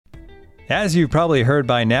As you've probably heard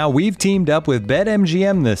by now, we've teamed up with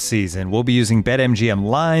BetMGM this season. We'll be using BetMGM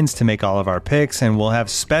lines to make all of our picks, and we'll have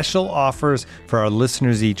special offers for our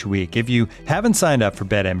listeners each week. If you haven't signed up for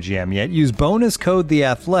BetMGM yet, use bonus code The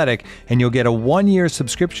Athletic, and you'll get a 1-year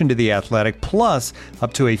subscription to The Athletic, plus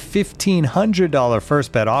up to a $1,500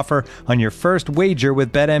 first bet offer on your first wager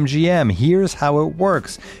with BetMGM. Here's how it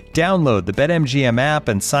works. Download the BetMGM app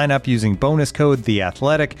and sign up using bonus code The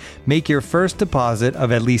Athletic. Make your first deposit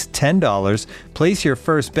of at least $10. Place your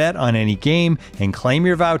first bet on any game and claim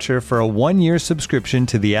your voucher for a 1-year subscription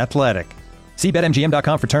to The Athletic. See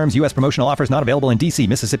BetMGM.com for terms. U.S. promotional offers not available in D.C.,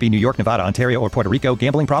 Mississippi, New York, Nevada, Ontario, or Puerto Rico.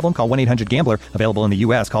 Gambling problem? Call 1-800-GAMBLER. Available in the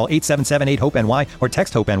U.S. Call 877-8-HOPE-NY or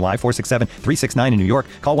text HOPE-NY 467-369 in New York.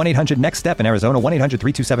 Call 1-800-NEXT-STEP in Arizona.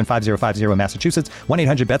 1-800-327-5050 in Massachusetts.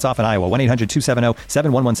 1-800-BETS-OFF in Iowa.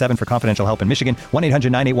 1-800-270-7117 for confidential help in Michigan.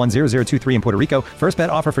 1-800-981-0023 in Puerto Rico. First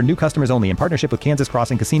bet offer for new customers only in partnership with Kansas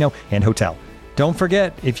Crossing Casino and Hotel. Don't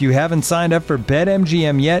forget, if you haven't signed up for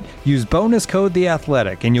BetMGM yet, use bonus code The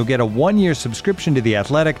Athletic, and you'll get a 1-year subscription to The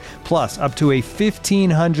Athletic, plus up to a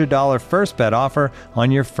 $1,500 first bet offer on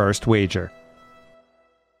your first wager.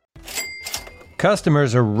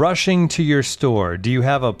 Customers are rushing to your store. Do you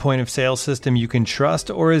have a point-of-sale system you can trust,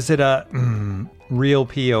 or is it a real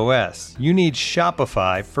POS? You need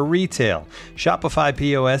Shopify for retail. Shopify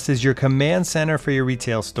POS is your command center for your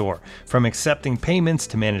retail store. From accepting payments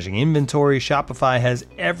to managing inventory, Shopify has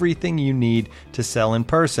everything you need to sell in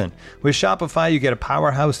person. With Shopify, you get a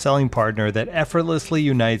powerhouse selling partner that effortlessly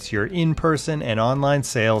unites your in-person and online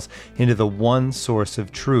sales into the one source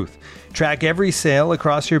of truth. Track every sale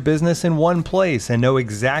across your business in one place and know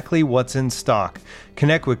exactly what's in stock.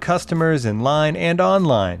 Connect with customers in line and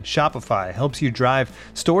online. Shopify helps you drive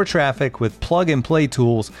store traffic with plug-and-play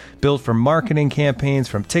tools built for marketing campaigns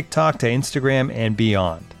from TikTok to Instagram and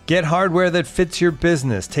beyond. Get hardware that fits your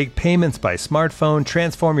business. Take payments by smartphone,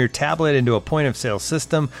 transform your tablet into a point-of-sale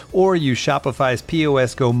system, or use Shopify's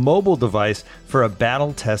POS Go mobile device for a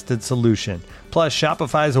battle-tested solution. Plus,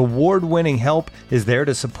 Shopify's award-winning help is there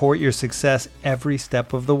to support your success every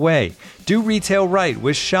step of the way. Do retail right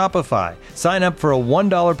with Shopify. Sign up for a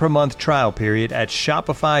 $1 per month trial period at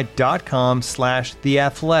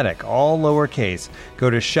shopify.com/theathletic, all lowercase. Go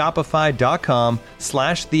to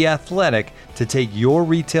shopify.com/theathletic to take your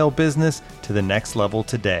retail business to the next level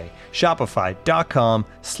today.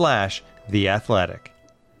 Shopify.com/theathletic.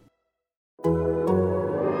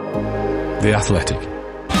 The Athletic.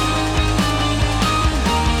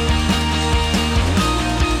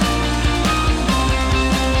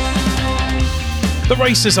 The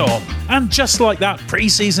race is on, and just like that,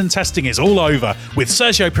 pre-season testing is all over, with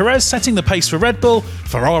Sergio Perez setting the pace for Red Bull,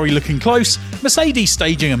 Ferrari looking close, Mercedes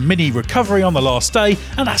staging a mini recovery on the last day,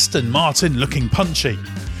 and Aston Martin looking punchy.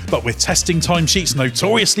 But with testing timesheets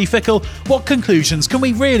notoriously fickle, what conclusions can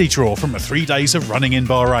we really draw from the 3 days of running in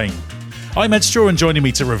Bahrain? I'm Ed Straw, and joining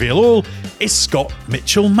me to reveal all is Scott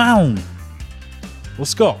Mitchell-Malm. Well,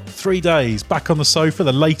 Scott, 3 days, back on the sofa,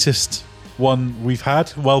 the latest one we've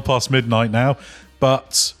had, well past midnight now.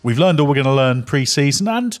 But we've learned all we're going to learn pre-season,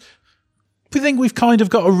 and we think we've kind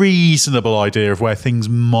of got a reasonable idea of where things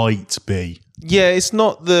might be. Yeah, it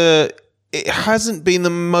hasn't been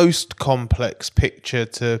the most complex picture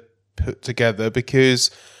to put together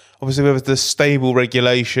because obviously with the stable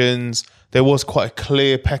regulations, there was quite a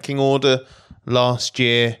clear pecking order last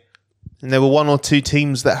year, and there were one or two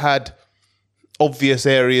teams that had obvious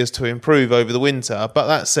areas to improve over the winter. But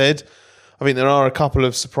that said, I think there are a couple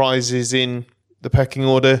of surprises in the pecking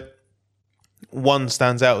order. One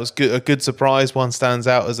stands out as a good surprise. One stands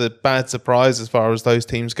out as a bad surprise as far as those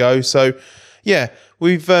teams go. So, yeah,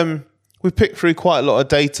 we've picked through quite a lot of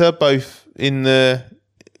data, both in the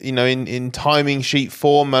in timing sheet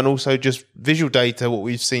form and also just visual data. What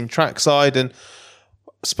we've seen trackside, and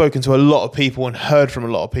spoken to a lot of people and heard from a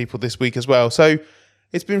lot of people this week as well. So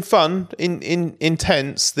it's been fun,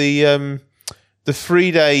 intense. The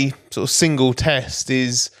 3-day sort of single test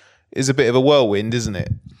is a bit of a whirlwind, isn't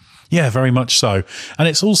it? Yeah, very much so. And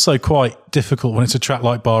it's also quite difficult when it's a track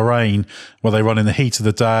like Bahrain, where they run in the heat of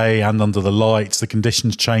the day and under the lights. The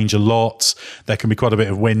conditions change a lot. There can be quite a bit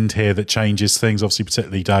of wind here that changes things. Obviously,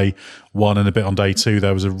 particularly day one and a bit on day two,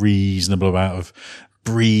 there was a reasonable amount of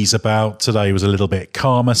breeze about. Today was a little bit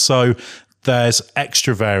calmer. So there's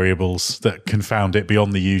extra variables that confound it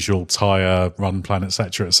beyond the usual tyre, run plan,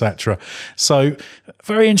 etc., etc. So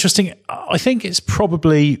very interesting. I think it's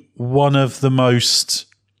probably one of the most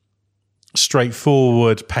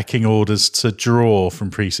straightforward pecking orders to draw from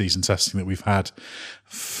pre-season testing that we've had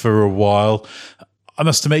for a while. I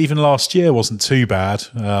must admit, even last year wasn't too bad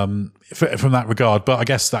from that regard. But I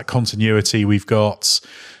guess that continuity we've got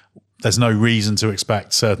there's no reason to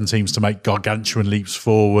expect certain teams to make gargantuan leaps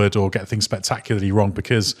forward or get things spectacularly wrong,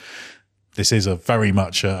 because this is very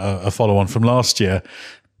much a follow-on from last year.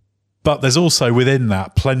 But there's also within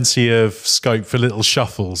that plenty of scope for little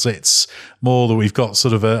shuffles. It's more that we've got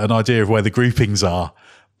sort of an idea of where the groupings are,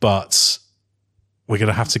 but we're going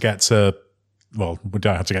to have to get to, well, we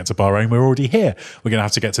don't have to get to Bahrain. We're already here. We're going to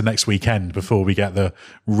have to get to next weekend before we get the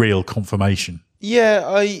real confirmation. Yeah,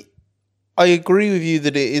 I agree with you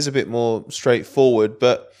that it is a bit more straightforward,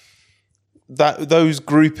 but that those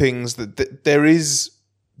groupings, that there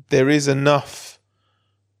is enough.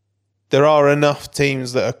 There are enough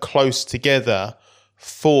teams that are close together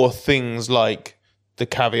for things like the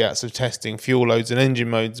caveats of testing fuel loads and engine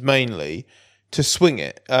modes mainly to swing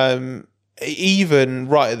it. Even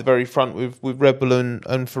right at the very front with Red Bull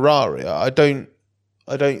and Ferrari, I don't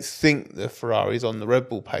think the Ferrari's on the Red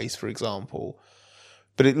Bull pace, for example,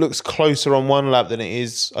 but it looks closer on one lap than it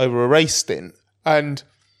is over a race stint. And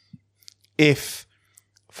if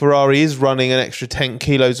Ferrari is running an extra 10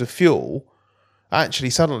 kilos of fuel, actually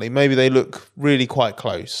suddenly maybe they look really quite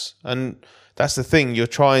close. And that's the thing, you're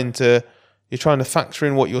trying to factor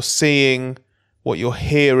in what you're seeing, what you're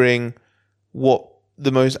hearing, what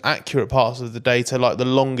the most accurate parts of the data, like the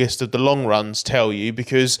longest of the long runs, tell you,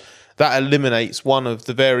 because that eliminates one of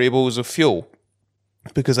the variables of fuel,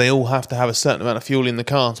 because they all have to have a certain amount of fuel in the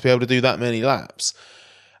car to be able to do that many laps.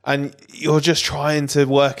 And you're just trying to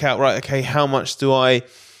work out, right, okay, how much do I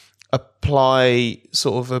apply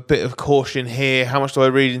sort of a bit of caution here? How much do I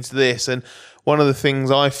read into this? And one of the things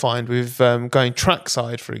I find with going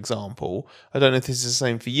trackside, for example, I don't know if this is the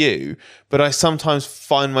same for you, but I sometimes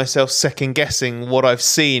find myself second guessing what I've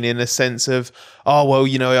seen, in a sense of, oh, well,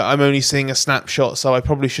 you know, I'm only seeing a snapshot, so I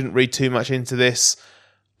probably shouldn't read too much into this.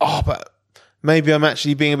 Oh, but maybe I'm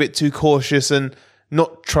actually being a bit too cautious and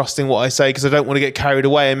not trusting what I say because I don't want to get carried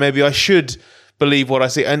away, and maybe I should believe what I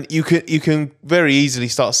see. And you can very easily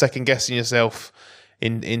start second guessing yourself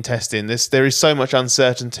in testing. There is so much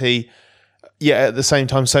uncertainty, yet at the same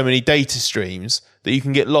time so many data streams that you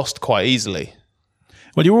can get lost quite easily.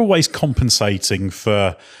 Well, you're always compensating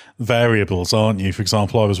for variables, aren't you? For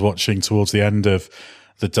example, I was watching towards the end of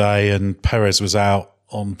the day and Perez was out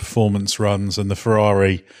on performance runs and the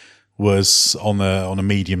Ferrari was on a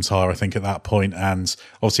medium tyre, I think, at that point, and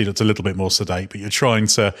obviously looked a little bit more sedate, but you're trying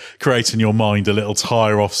to create in your mind a little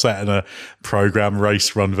tyre offset in a program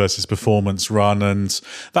race run versus performance run. And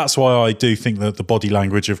that's why I do think that the body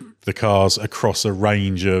language of the cars across a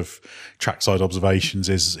range of trackside observations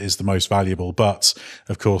is the most valuable. But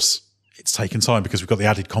of course, it's taken time because we've got the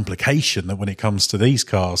added complication that when it comes to these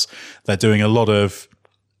cars, they're doing a lot of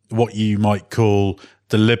what you might call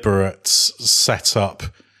deliberate setup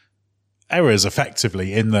errors,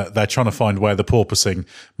 effectively, in that they're trying to find where the porpoising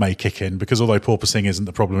may kick in, because although porpoising isn't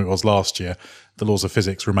the problem it was last year, the laws of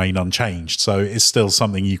physics remain unchanged. So it's still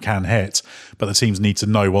something you can hit, but the teams need to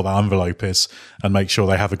know what that envelope is and make sure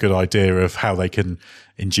they have a good idea of how they can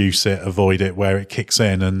induce it, avoid it, where it kicks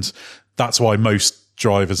in. And that's why most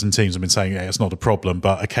drivers and teams have been saying, yeah, it's not a problem,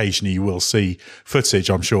 but occasionally you will see footage.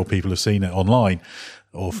 I'm sure people have seen it online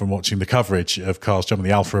or from watching the coverage of cars jumping.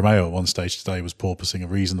 The Alfa Romeo at one stage today was porpoising a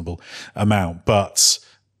reasonable amount. But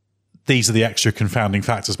these are the extra confounding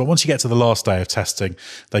factors. But once you get to the last day of testing,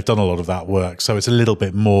 they've done a lot of that work. So it's a little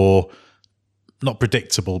bit more, not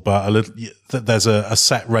predictable, but there's a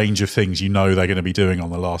set range of things you know they're going to be doing on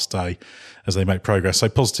the last day as they make progress. So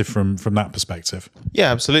positive from that perspective.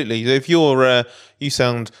 Yeah, absolutely. If you're, you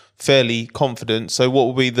sound fairly confident. So what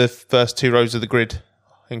will be the first two rows of the grid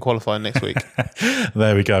in qualifying next week?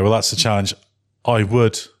 There we go. Well, that's the challenge. I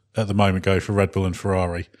would, at the moment, go for Red Bull and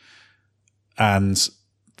Ferrari. And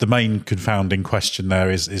the main confounding question there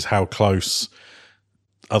is how close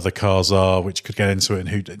other cars are, which could get into it, and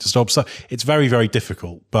who to stop. So it's very, very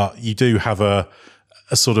difficult, but you do have a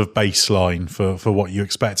sort of baseline for what you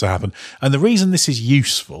expect to happen. And the reason this is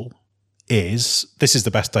useful is this is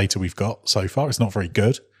the best data we've got so far. It's not very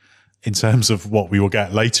good in terms of what we will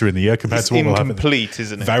get later in the year compared to what we'll have. It's incomplete,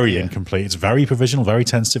 isn't it? Very incomplete. It's very provisional, very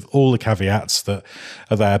tentative, all the caveats that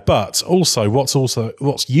are there. But also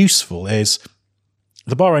what's useful is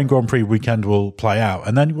the Bahrain Grand Prix weekend will play out,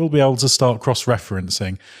 and then we'll be able to start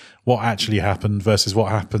cross-referencing what actually happened versus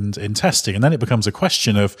what happened in testing. And then it becomes a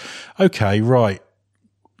question of, okay, right,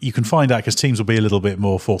 you can find out because teams will be a little bit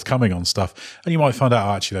more forthcoming on stuff. And you might find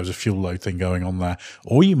out, actually, there was a fuel load thing going on there.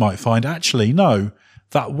 Or you might find, actually, no,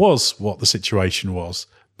 that was what the situation was,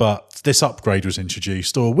 but this upgrade was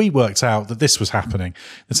introduced, or we worked out that this was happening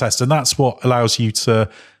in the test. And that's what allows you to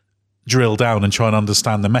drill down and try and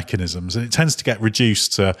understand the mechanisms. And it tends to get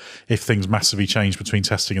reduced to if things massively change between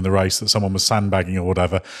testing and the race, that someone was sandbagging or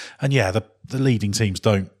whatever. And yeah, the leading teams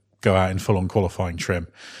don't go out in full-on qualifying trim.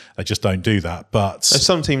 They just don't do that. But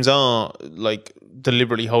some teams are like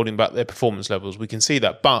deliberately holding back their performance levels. We can see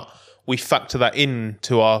that, but we factor that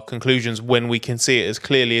into our conclusions when we can see it as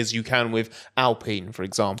clearly as you can with Alpine, for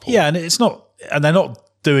example. Yeah, and they're not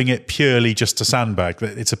doing it purely just to sandbag.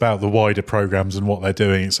 It's about the wider programs and what they're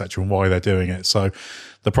doing, etc., and why they're doing it. So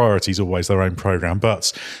the priority is always their own program.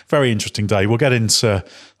 But very interesting day. We'll get into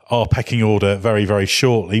our pecking order very, very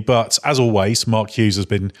shortly. But as always, Mark Hughes has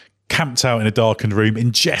been camped out in a darkened room,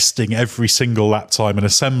 ingesting every single lap time and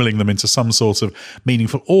assembling them into some sort of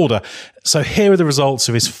meaningful order. So here are the results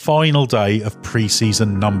of his final day of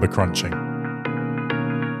pre-season number crunching.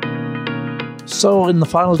 So in the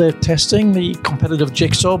final day of testing, the competitive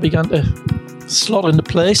jigsaw began to slot into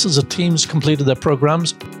place as the teams completed their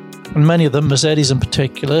programs. And many of them, Mercedes in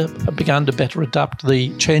particular, began to better adapt to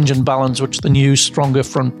the change in balance which the new, stronger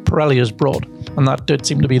front Pirelli has brought. And that did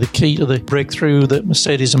seem to be the key to the breakthrough that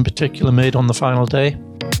Mercedes in particular made on the final day.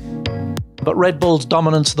 But Red Bull's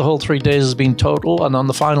dominance of the whole 3 days has been total, and on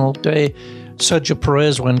the final day, Sergio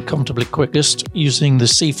Perez went comfortably quickest using the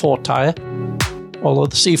C4 tyre. Although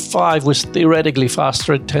the C5 was theoretically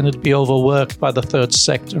faster, it tended to be overworked by the third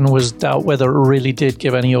sector and was doubt whether it really did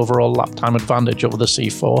give any overall lap time advantage over the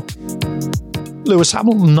C4. Lewis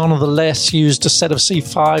Hamilton nonetheless used a set of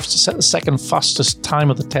C5s to set the second fastest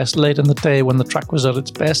time of the test late in the day when the track was at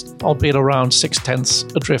its best, albeit around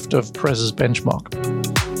 0.6 adrift of Perez's benchmark.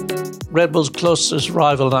 Red Bull's closest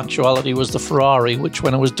rival in actuality was the Ferrari, which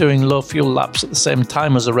when it was doing low fuel laps at the same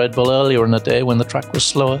time as the Red Bull earlier in the day when the track was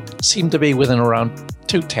slower, seemed to be within around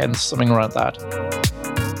 0.2, something around that.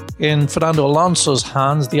 In Fernando Alonso's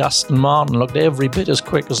hands, the Aston Martin looked every bit as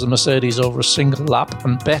quick as the Mercedes over a single lap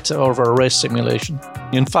and better over a race simulation.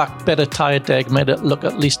 In fact, better tyre deg made it look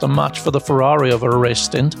at least a match for the Ferrari over a race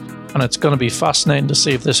stint, and it's going to be fascinating to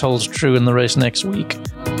see if this holds true in the race next week.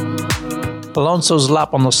 Alonso's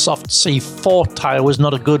lap on the soft C4 tyre was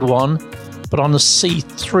not a good one, but on the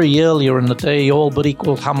C3 earlier in the day, he all but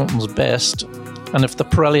equalled Hamilton's best. And if the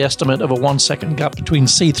Pirelli estimate of a 1 second gap between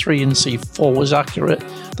C3 and C4 was accurate,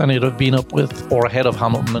 then he'd have been up with or ahead of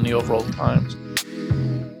Hamilton in the overall times.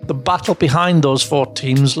 The battle behind those four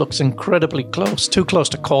teams looks incredibly close, too close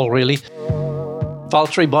to call really.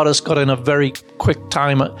 Valtteri Bottas got in a very quick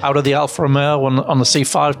time out of the Alfa Romeo on the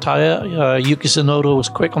C5 tyre. Yuki Tsunoda was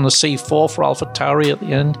quick on the C4 for AlphaTauri at the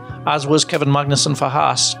end, as was Kevin Magnussen for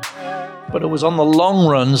Haas. But it was on the long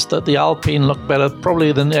runs that the Alpine looked better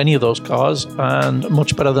probably than any of those cars, and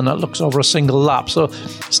much better than it looks over a single lap. So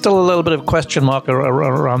still a little bit of a question mark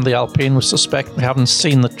around the Alpine. We suspect we haven't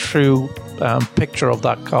seen the true picture of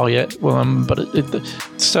that car yet, but it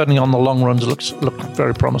certainly on the long runs looked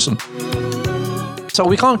very promising. So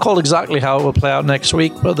we can't call exactly how it will play out next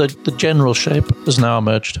week, but the general shape has now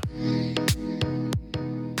emerged.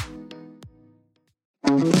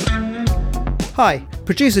 Hi,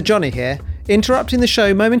 producer Johnny here, interrupting the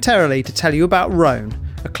show momentarily to tell you about Rhone,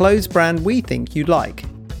 a clothes brand we think you'd like.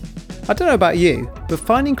 I don't know about you, but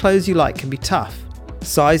finding clothes you like can be tough.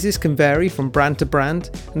 Sizes can vary from brand to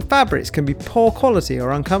brand, and fabrics can be poor quality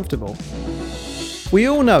or uncomfortable. We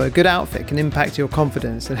all know a good outfit can impact your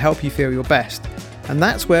confidence and help you feel your best, and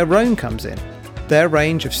that's where Rhone comes in. Their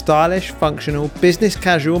range of stylish, functional, business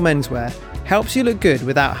casual menswear helps you look good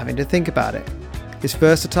without having to think about it. It's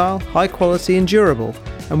versatile, high quality and durable,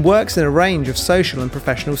 and works in a range of social and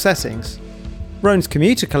professional settings. Rhone's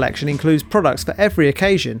commuter collection includes products for every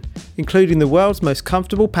occasion, including the world's most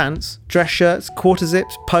comfortable pants, dress shirts, quarter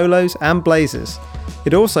zips, polos and blazers.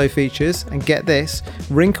 It also features, and get this,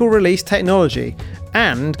 wrinkle release technology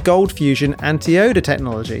and Gold Fusion anti-odor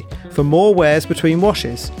technology for more wears between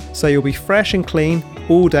washes, so you'll be fresh and clean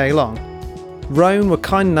all day long. Rhone were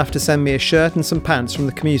kind enough to send me a shirt and some pants from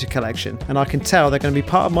the commuter collection, and I can tell they're going to be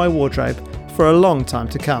part of my wardrobe for a long time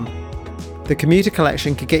to come. The commuter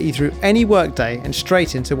collection could get you through any workday and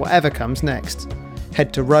straight into whatever comes next.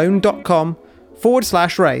 Head to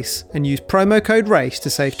rhone.com/race and use promo code RACE to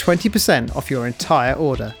save 20% off your entire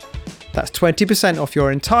order. That's 20% off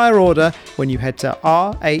your entire order when you head to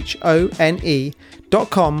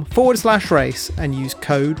rhone.com/race and use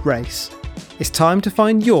code RACE. It's time to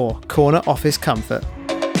find your corner office comfort.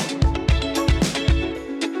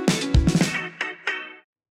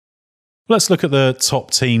 Let's look at the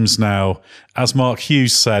top teams now. As Mark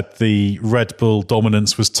Hughes said, the Red Bull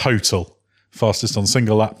dominance was total. Fastest on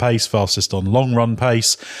single lap pace, fastest on long run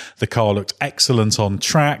pace. The car looked excellent on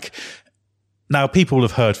track. Now, people will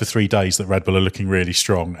have heard for 3 days that Red Bull are looking really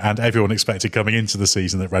strong, and everyone expected coming into the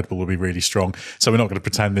season that Red Bull will be really strong. So we're not going to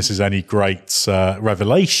pretend this is any great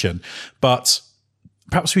revelation, but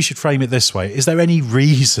perhaps we should frame it this way. Is there any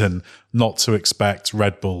reason not to expect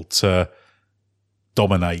Red Bull to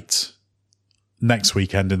dominate next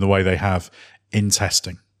weekend in the way they have in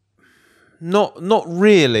testing? Not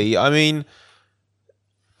really. I mean,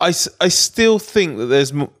 I still think that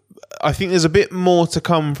there's a bit more to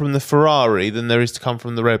come from the Ferrari than there is to come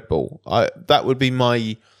from the Red Bull. That would be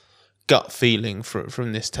my gut feeling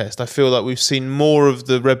from this test. I feel like we've seen more of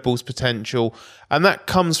the Red Bull's potential, and that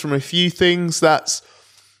comes from a few things.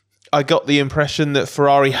 I got the impression that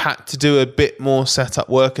Ferrari had to do a bit more setup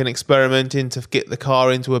work and experimenting to get the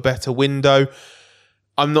car into a better window.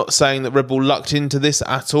 I'm not saying that Red Bull lucked into this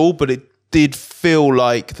at all, but it did feel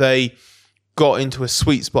like they got into a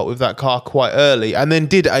sweet spot with that car quite early and then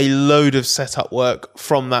did a load of setup work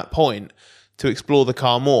from that point to explore the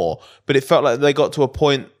car more. But it felt like they got to a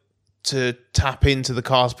point to tap into the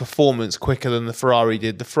car's performance quicker than the Ferrari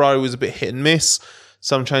did. The Ferrari was a bit hit and miss.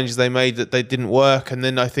 Some changes they made that they didn't work. And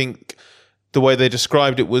then I think the way they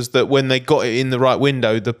described it was that when they got it in the right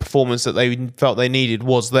window, the performance that they felt they needed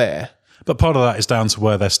was there. But part of that is down to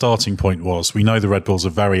where their starting point was. We know the Red Bull's a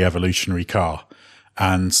very evolutionary car,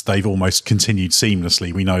 and they've almost continued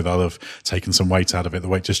seamlessly. We know they'll have taken some weight out of it. The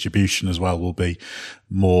weight distribution as well will be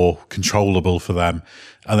more controllable for them,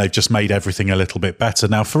 and they've just made everything a little bit better.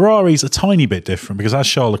 Now, Ferrari's a tiny bit different because, as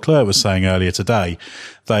Charles Leclerc was saying earlier today,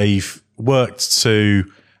 they've worked to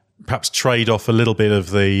perhaps trade off a little bit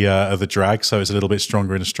of the drag, so it's a little bit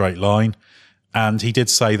stronger in a straight line. And he did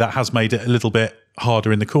say that has made it a little bit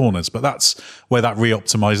harder in the corners, but that's where that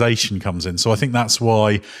re-optimization comes in. So I think that's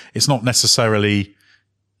why it's not necessarily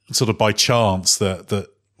sort of by chance that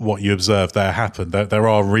what you observed there happened. There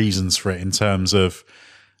are reasons for it in terms of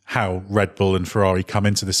how Red Bull and Ferrari come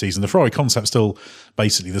into the season. The Ferrari concept's still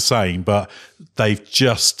basically the same, but they've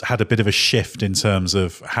just had a bit of a shift in terms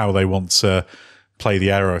of how they want to play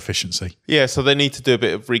the aero efficiency. Yeah, so they need to do a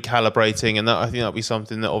bit of recalibrating, and I think that'll be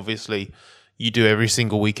something that obviously you do every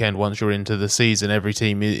single weekend once you're into the season. Every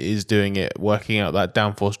team is doing it, working out that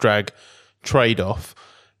downforce drag trade-off.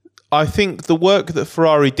 I think the work that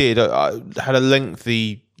Ferrari did, I had a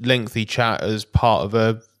lengthy chat as part of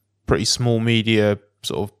a pretty small media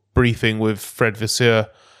sort of briefing with Fred Vasseur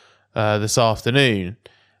this afternoon.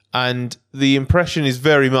 And the impression is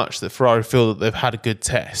very much that Ferrari feel that they've had a good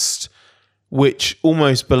test, which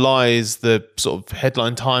almost belies the sort of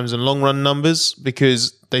headline times and long run numbers,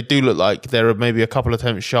 because they do look like they're maybe a couple of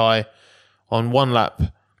attempts shy on one lap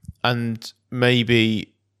and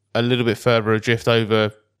maybe a little bit further adrift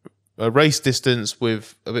over a race distance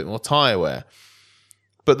with a bit more tyre wear.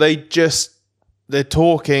 But they're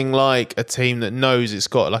talking like a team that knows it's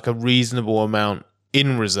got like a reasonable amount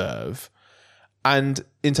in reserve. And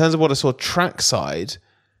in terms of what I saw trackside,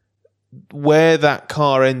 where that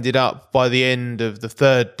car ended up by the end of the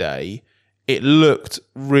third day, it looked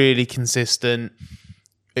really consistent.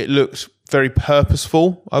 It looked very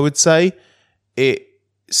purposeful, I would say. It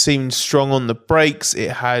seemed strong on the brakes. It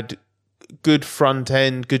had good front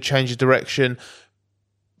end, good change of direction,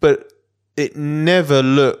 but it never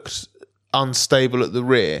looked unstable at the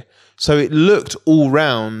rear. So it looked all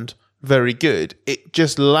round very good. It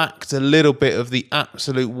just lacked a little bit of the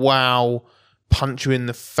absolute wow, punch you in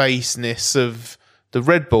the face-ness of the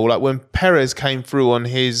Red Bull. Like when Perez came through on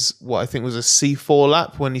his, what I think was a C4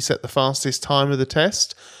 lap when he set the fastest time of the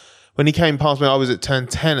test. When he came past me, I was at turn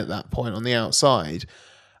 10 at that point on the outside.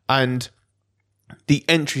 And the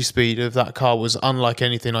entry speed of that car was unlike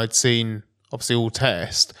anything I'd seen, obviously all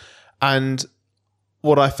test. And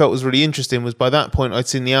what I felt was really interesting was by that point, I'd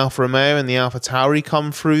seen the Alfa Romeo and the Alfa Tauri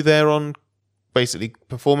come through there on basically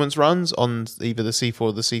performance runs on either the C4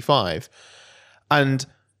 or the C5. And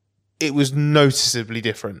it was noticeably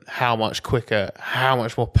different how much quicker, how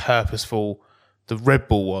much more purposeful the Red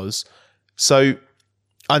Bull was. So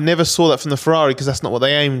I never saw that from the Ferrari because that's not what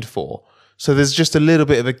they aimed for. So there's just a little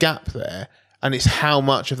bit of a gap there. And it's how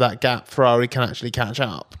much of that gap Ferrari can actually catch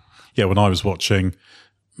up. Yeah, when I was watching,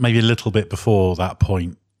 maybe a little bit before that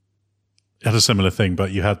point, it had a similar thing,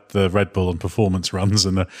 but you had the Red Bull on performance runs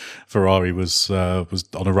and the Ferrari was on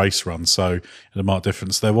a race run. So it had a marked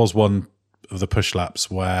difference. There was one of the push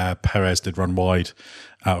laps where Perez did run wide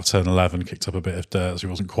out of turn 11, kicked up a bit of dirt, so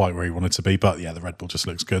he wasn't quite where he wanted to be. But yeah, the Red Bull just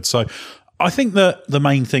looks good. So I think that the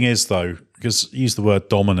main thing is, though, because use the word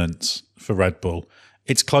dominant for Red Bull,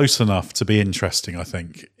 it's close enough to be interesting, I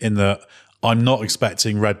think, in that I'm not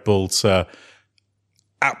expecting Red Bull to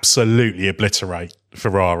absolutely obliterate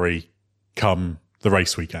Ferrari come the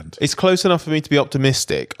race weekend. It's close enough for me to be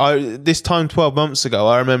optimistic. This time 12 months ago,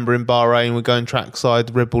 I remember in Bahrain, we're going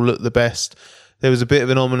trackside, Red Bull looked the best. There was a bit of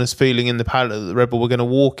an ominous feeling in the paddock that the Red Bull were going to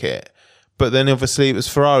walk it. But then obviously it was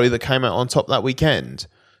Ferrari that came out on top that weekend.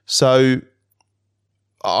 So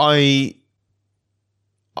I'm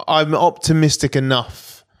optimistic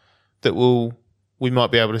enough that we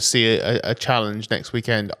might be able to see a challenge next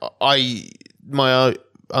weekend. My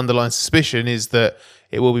underlying suspicion is that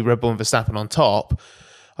it will be Red Bull and Verstappen on top.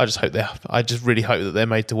 I just really hope that they're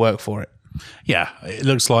made to work for it. Yeah, it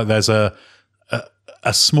looks like there's a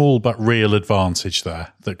small but real advantage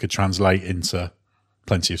there that could translate into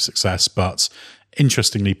plenty of success, but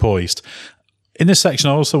interestingly poised. In this section,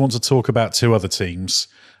 I also want to talk about two other teams,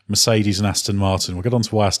 Mercedes and Aston Martin. We'll get on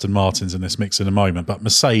to why Aston Martin's in this mix in a moment, but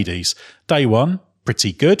Mercedes, day one,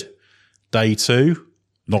 pretty good. Day two,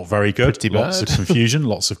 not very good. Pretty lots bad. of confusion,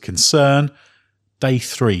 lots of concern. Day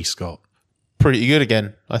three, Scott. Pretty good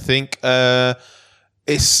again, I think. They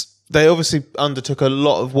obviously undertook a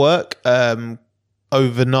lot of work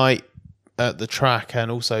overnight at the track and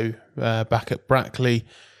also back at Brackley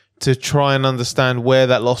to try and understand where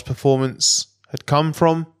that lost performance had come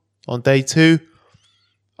from on day two.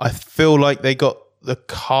 I feel like they got the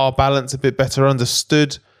car balance a bit better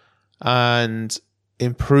understood and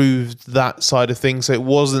improved that side of things. So it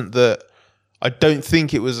wasn't that, I don't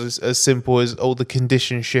think it was as simple as all the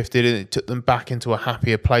conditions shifted and it took them back into a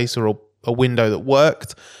happier place or a window that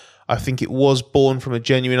worked. I think it was born from a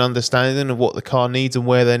genuine understanding of what the car needs and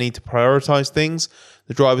where they need to prioritise things.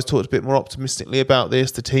 The drivers talked a bit more optimistically about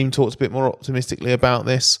this. The team talked a bit more optimistically about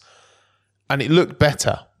this. And it looked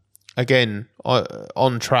better. Again,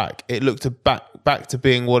 on track, it looked back to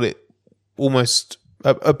being what it almost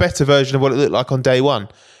a better version of what it looked like on day one.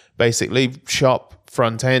 Basically, sharp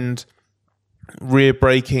front end, rear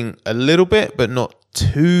braking a little bit, but not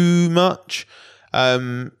too much.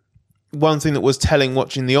 One thing that was telling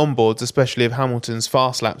watching the onboards, especially of Hamilton's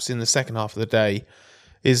fast laps in the second half of the day,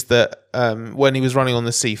 is that when he was running on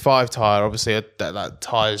the C5 tyre, obviously that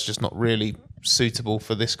tyre is just not really suitable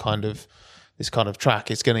for this kind of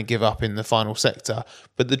track. It's going to give up in the final sector,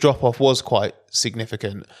 but the drop off was quite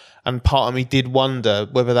significant. And part of me did wonder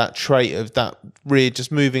whether that trait of that rear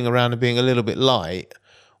just moving around and being a little bit light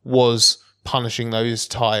was punishing those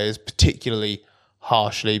tyres particularly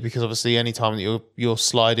harshly, because obviously any time that you're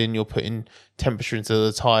sliding, you're putting temperature into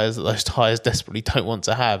the tyres that those tyres desperately don't want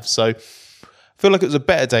to have. So I feel like it was a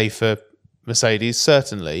better day for Mercedes,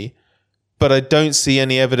 certainly, but I don't see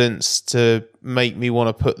any evidence to make me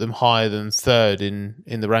want to put them higher than third in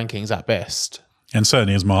the rankings at best. And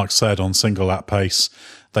certainly, as Mark said, on single lap pace,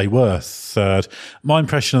 they were third. My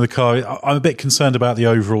impression of the car, I'm a bit concerned about the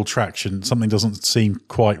overall traction. Something doesn't seem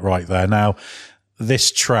quite right there. Now,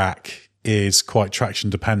 this track is quite traction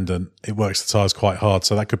dependent. It works the tyres quite hard,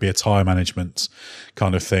 so that could be a tyre management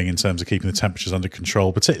kind of thing in terms of keeping the temperatures under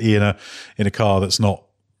control, particularly in a car that's not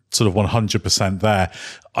sort of 100% there.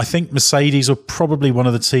 I think Mercedes are probably one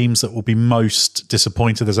of the teams that will be most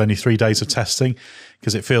disappointed there's only 3 days of testing,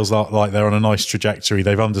 because it feels like they're on a nice trajectory.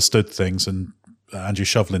 They've understood things, and Andrew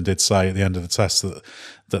Shovlin did say at the end of the test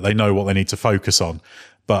that they know what they need to focus on,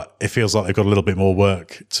 but it feels like they've got a little bit more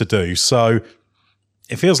work to do. So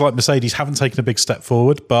it feels like Mercedes haven't taken a big step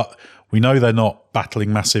forward, but we know they're not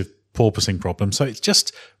battling massive porpoising problems. So it's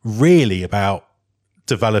just really about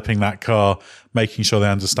developing that car, making sure they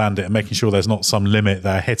understand it, and making sure there's not some limit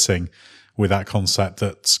they're hitting with that concept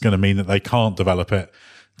that's going to mean that they can't develop it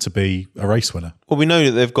to be a race winner. Well, we know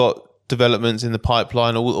that they've got developments in the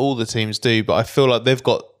pipeline, all the teams do, but I feel like they've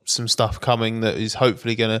got some stuff coming that is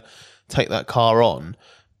hopefully going to take that car on.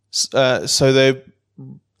 So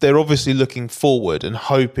they're obviously looking forward and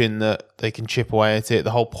hoping that they can chip away at it.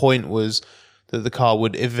 The whole point was that the car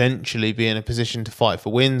would eventually be in a position to fight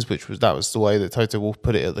for wins, that was the way that Toto Wolff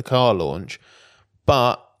put it at the car launch.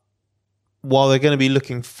 But while they're going to be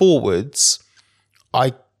looking forwards,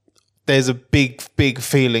 there's a big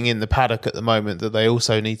feeling in the paddock at the moment that they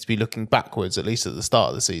also need to be looking backwards, at least at the start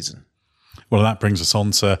of the season. Well, that brings us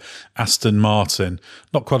on to Aston Martin.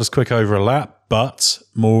 Not quite as quick over a lap, but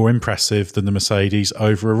more impressive than the Mercedes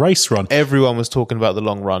over a race run. Everyone was talking about the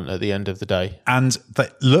long run at the end of the day. And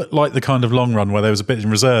that looked like the kind of long run where there was a bit in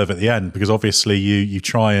reserve at the end, because obviously you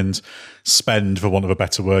try and spend, for want of a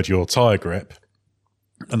better word, your tyre grip.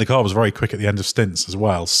 And the car was very quick at the end of stints as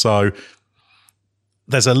well. So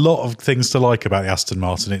there's a lot of things to like about the Aston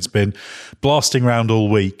Martin. It's been blasting around all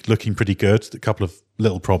week, looking pretty good. A couple of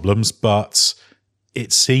little problems, but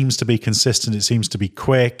it seems to be consistent. It seems to be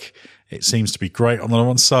quick. It seems to be great on the long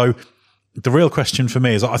run. So the real question for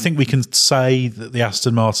me is, I think we can say that the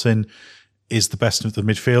Aston Martin is the best of the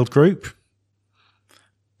midfield group.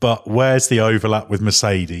 But where's the overlap with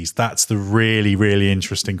Mercedes? That's the really, really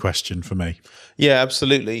interesting question for me. Yeah,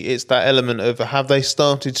 absolutely. It's that element of, have they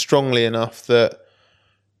started strongly enough that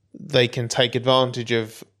they can take advantage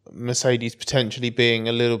of Mercedes potentially being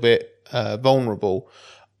a little bit vulnerable?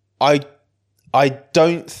 I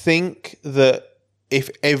don't think that if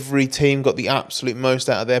every team got the absolute most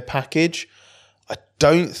out of their package, I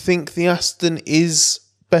don't think the Aston is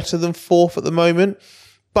better than fourth at the moment.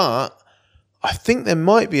 But I think there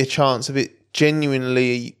might be a chance of it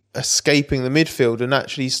genuinely escaping the midfield and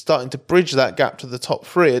actually starting to bridge that gap to the top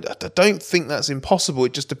three. I don't think that's impossible.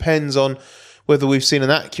 It just depends on whether we've seen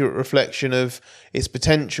an accurate reflection of its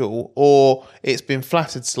potential or it's been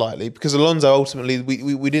flattered slightly. Because Alonso, ultimately,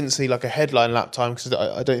 we didn't see like a headline lap time, because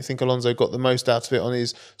I don't think Alonso got the most out of it on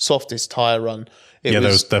his softest tyre run. There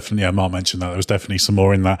was definitely, Mark mentioned that, there was definitely some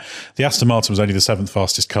more in that. The Aston Martin was only the 7th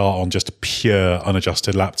fastest car on just pure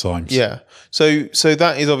unadjusted lap times. Yeah. So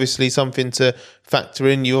that is obviously something to factor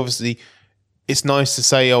in. It's nice to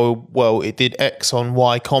say, oh, well, it did X on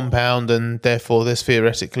Y compound and therefore there's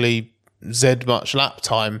theoretically Z much lap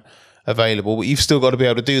time available, but you've still got to be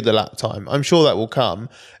able to do the lap time. I'm sure that will come.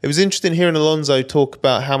 It was interesting hearing Alonso talk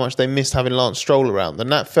about how much they missed having Lance Stroll around,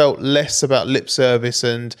 and that felt less about lip service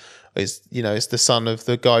and it's the son of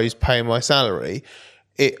the guy who's paying my salary.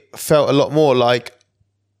 It felt a lot more like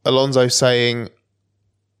Alonso saying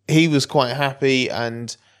he was quite happy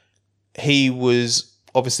and he was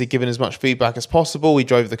obviously given as much feedback as possible. He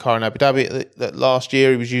drove the car in Abu Dhabi last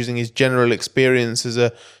year. He was using his general experience as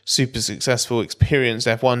a super successful, experienced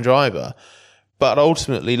F1 driver. But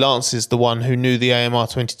ultimately, Lance is the one who knew the AMR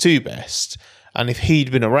 22 best. And if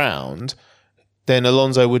he'd been around, then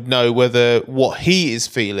Alonso would know whether what he is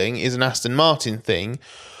feeling is an Aston Martin thing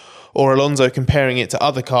or Alonso comparing it to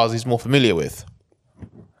other cars he's more familiar with.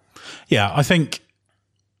 Yeah, I think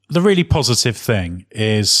the really positive thing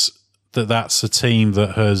is that that's a team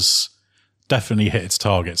that has definitely hit its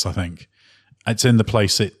targets, I think. It's in the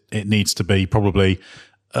place it needs to be, probably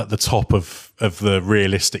at the top of the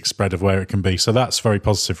realistic spread of where it can be. So that's very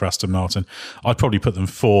positive for Aston Martin. I'd probably put them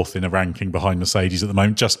 4th in a ranking behind Mercedes at the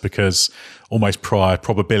moment, just because almost prior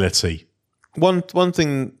probability. One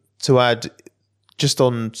thing to add, just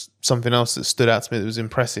on something else that stood out to me that was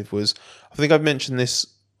impressive, was, I think I've mentioned this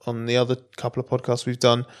on the other couple of podcasts we've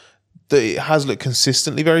done, that it has looked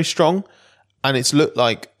consistently very strong, and it's looked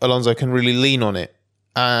like Alonso can really lean on it.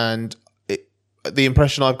 And the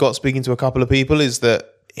impression I've got speaking to a couple of people is that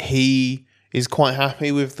he is quite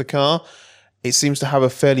happy with the car. It seems to have a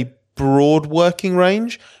fairly broad working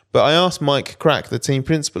range. But I asked Mike Crack, the team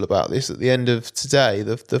principal, about this at the end of today,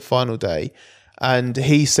 the final day, and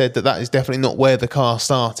he said that is definitely not where the car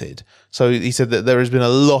started. So he said that there has been a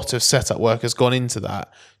lot of setup work has gone into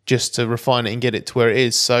that just to refine it and get it to where it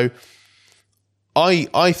is. So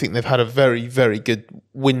I think they've had a very, very good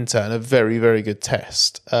winter and a very, very good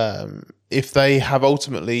test. If they have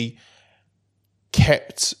ultimately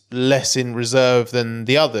kept less in reserve than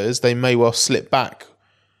the others, they may well slip back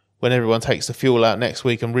when everyone takes the fuel out next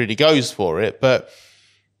week and really goes for it. But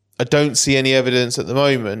I don't see any evidence at the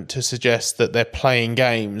moment to suggest that they're playing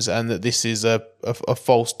games and that this is a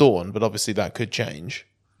false dawn, but obviously that could change.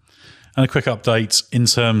 And a quick update in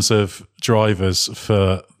terms of drivers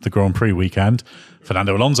for the Grand Prix weekend.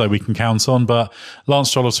 Fernando Alonso we can count on, but Lance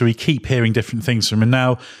Stroll, so we keep hearing different things from him.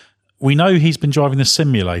 Now, we know he's been driving the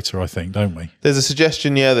simulator, I think, don't we? There's a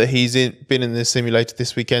suggestion, that he's been in the simulator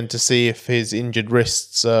this weekend to see if his injured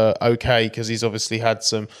wrists are okay, because he's obviously had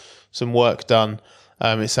some work done.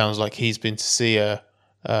 It sounds like he's been to see a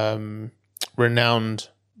renowned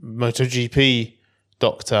MotoGP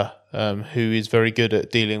doctor who is very good at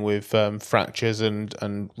dealing with fractures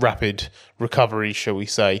and rapid recovery, shall we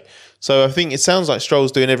say. So I think it sounds like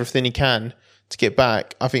Stroll's doing everything he can to get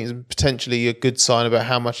back. I think it's potentially a good sign about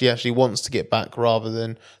how much he actually wants to get back, rather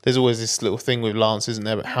than, there's always this little thing with Lance, isn't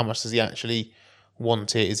there, but how much does he actually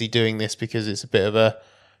want it? Is he doing this because it's a bit of a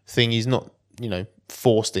thing he's not,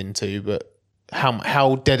 forced into, but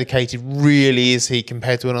how dedicated really is he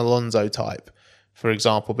compared to an Alonso type, for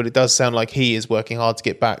example? But it does sound like he is working hard to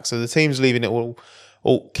get back. So the team's leaving it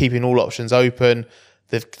all keeping all options open.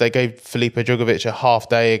 They gave Felipe Drugovich a half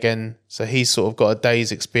day again, so he's sort of got a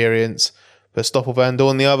day's experience. But Stoffel Van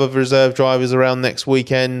Dorn, the other reserve drivers around next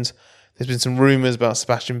weekend. There's been some rumours about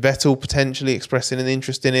Sebastian Vettel potentially expressing an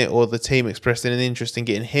interest in it, or the team expressing an interest in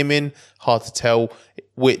getting him in. Hard to tell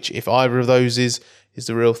which, if either of those is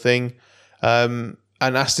the real thing. And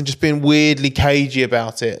Aston just being weirdly cagey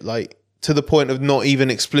about it, like to the point of not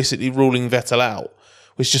even explicitly ruling Vettel out,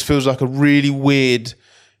 which just feels like a really weird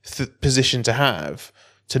position to have,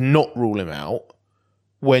 to not rule him out.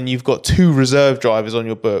 when you've got 2 reserve drivers on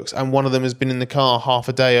your books and one of them has been in the car half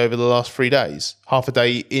a day over the last 3 days. Half a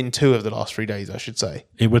day in 2 of the last 3 days, I should say.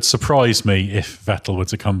 It would surprise me if Vettel were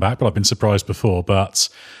to come back, but I've been surprised before. But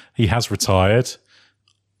he has retired.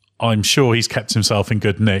 I'm sure he's kept himself in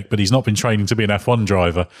good nick, but he's not been training to be an F1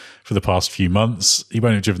 driver for the past few months. He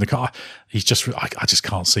won't have driven the car. I just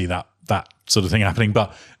can't see that sort of thing happening.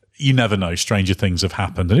 But you never know. Stranger things have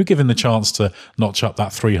happened. And he'll give him the chance to notch up that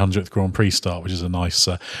 300th Grand Prix start, which is a nice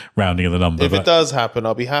rounding of the number. If it does happen,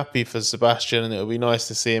 I'll be happy for Sebastian, and it'll be nice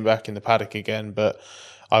to see him back in the paddock again. But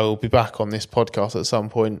I will be back on this podcast at some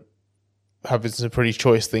point having some pretty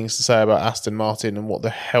choice things to say about Aston Martin and what the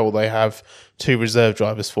hell they have 2 reserve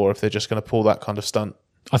drivers for if they're just going to pull that kind of stunt.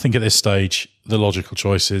 I think at this stage, the logical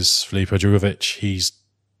choice is Felipe Drugovich. He's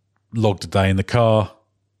logged a day in the car.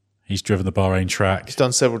 He's driven the Bahrain track. He's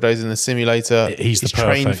done several days in the simulator. He's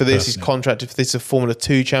trained for this. He's contracted for this. He's a Formula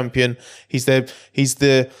 2 champion. He's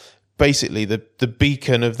basically the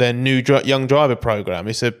beacon of their new young driver program.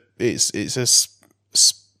 It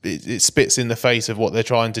spits in the face of what they're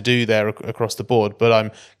trying to do there across the board. But I'm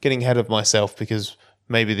getting ahead of myself because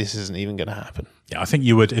maybe this isn't even going to happen. Yeah, I think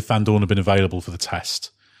you would, if Van Dorn had been available for the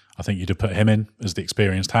test, I think you'd have put him in as the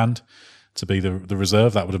experienced hand to be the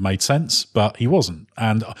reserve. That would have made sense, but he wasn't.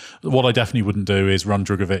 And what I definitely wouldn't do is run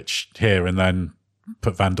Drugovich here and then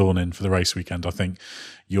put Van Dorn in for the race weekend. I think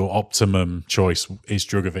your optimum choice is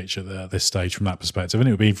Drugovich at this stage from that perspective. And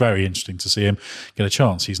it would be very interesting to see him get a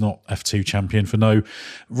chance. He's not F2 champion for no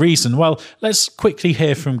reason. Well, let's quickly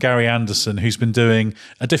hear from Gary Anderson, who's been doing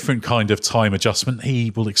a different kind of time adjustment.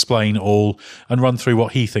 He will explain all and run through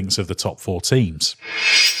what he thinks of the top 4 teams.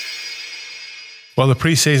 Well, the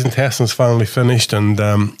pre-season testing's finally finished, and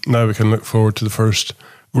now we can look forward to the first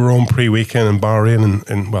Grand Prix weekend in Bahrain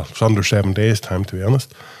in it's under 7 days' time, to be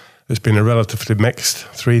honest. It's been a relatively mixed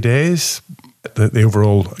 3 days. The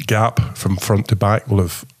overall gap from front to back will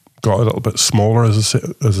have got a little bit smaller as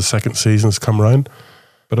the second season's come around.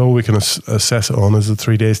 But all we can assess it on is the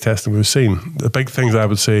 3 days testing we've seen. The big things I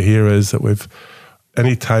would say here is that we've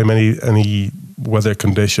any weather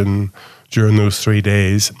condition during those 3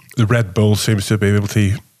 days, the Red Bull seems to be able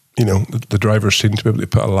to, the drivers seem to be able to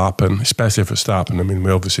put a lap in, especially for Verstappen. I mean,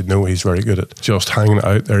 we obviously know he's very good at just hanging it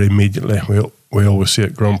out there immediately. We always see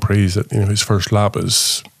at Grand Prix that, his first lap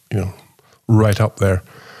is, right up there.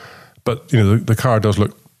 But, the car does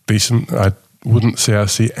look decent. I wouldn't say I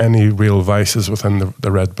see any real vices within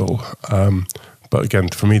the Red Bull. But again,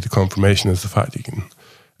 for me, the confirmation is the fact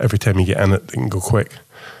every time you get in it, it can go quick.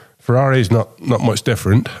 Ferrari's not much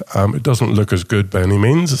different. It doesn't look as good by any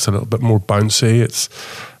means. It's a little bit more bouncy. It's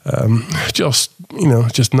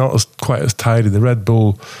just not quite as tidy. The Red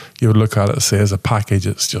Bull, you would look at it and say as a package,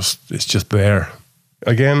 it's just there.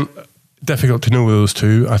 Again, difficult to know with those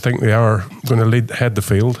two. I think they are going to head the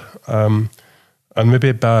field, and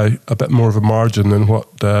maybe by a bit more of a margin than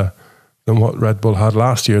what Red Bull had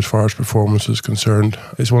last year as far as performance is concerned.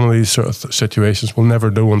 It's one of these sort of situations we'll never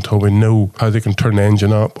know until we know how they can turn the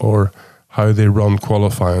engine up or how they run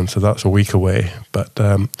qualifying, so that's a week away. But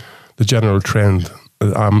the general trend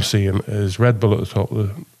that I'm seeing is Red Bull at the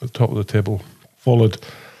top of the table, followed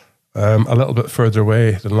a little bit further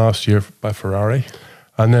away than last year by Ferrari.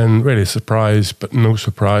 And then really surprise, but no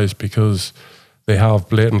surprise, because they have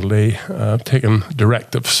blatantly taken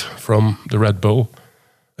directives from the Red Bull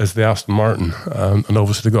as the Aston Martin, and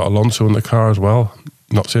obviously they got Alonso in the car as well.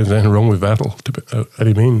 Not saying there's anything wrong with Vettel to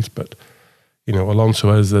any means, but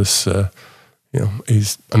Alonso is this.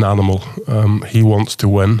 He's an animal. He wants to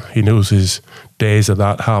win. He knows his days of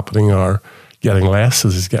that happening are getting less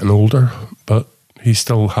as he's getting older, but he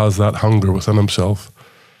still has that hunger within himself.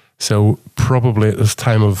 So probably at this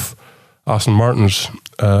time of Aston Martin's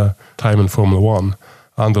time in Formula One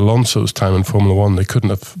and Alonso's time in Formula One, they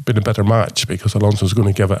couldn't have been a better match, because Alonso's going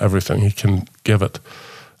to give it everything he can give it.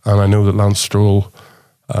 And I know that Lance Stroll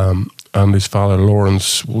and his father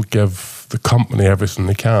Lawrence will give the company everything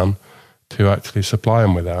they can to actually supply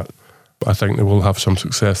him with that. But I think they will have some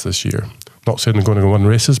success this year. Not saying they're going to win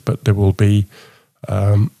races, but they will be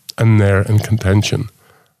in there in contention.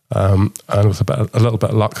 And with a little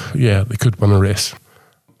bit of luck, they could win a race.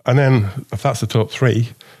 And then, if that's the top 3,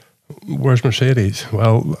 where's Mercedes?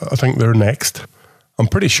 Well, I think they're next. I'm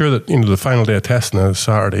pretty sure that, the final day of testing is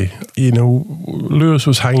Saturday. Lewis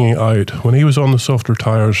was hanging out. When he was on the softer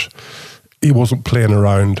tyres, he wasn't playing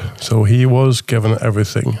around. So he was giving it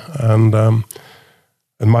everything. And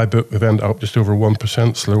in my book, they've ended up just over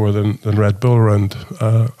 1% slower than Red Bull around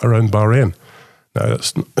Bahrain. Now,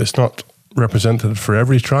 it's not representative for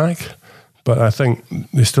every track, but I think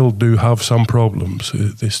they still do have some problems.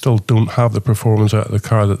 They still don't have the performance out of the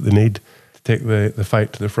car that they need take the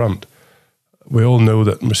fight to the front. We all know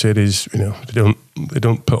that Mercedes, they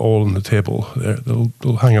don't put all on the table.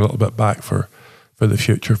 They'll hang a little bit back for the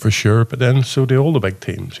future for sure. But then so do all the big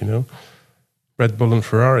teams, Red Bull and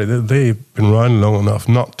Ferrari. They've been around long enough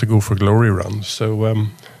not to go for glory runs. So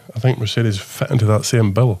I think Mercedes fit into that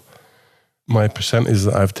same bill. My percentage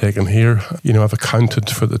that I've taken here, I've accounted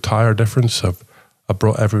for the tyre difference. I've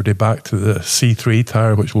brought everybody back to the C3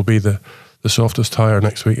 tyre, which will be the softest tyre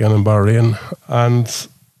next weekend in Bahrain. And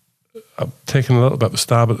I've taken a little bit of a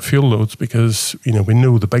stab at the fuel loads because, we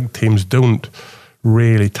know the big teams don't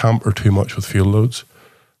really tamper too much with fuel loads.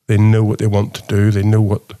 They know what they want to do. They know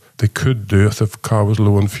what they could do if the car was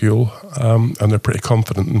low on fuel, and they're pretty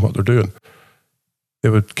confident in what they're doing. They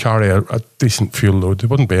would carry a decent fuel load. They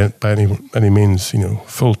wouldn't be by any means,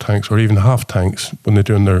 full tanks or even half tanks when they're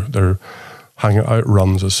doing their hang out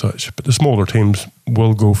runs as such. But the smaller teams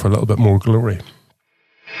will go for a little bit more glory.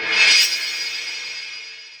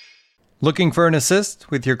 Looking for an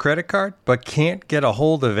assist with your credit card, but can't get a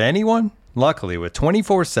hold of anyone? Luckily, with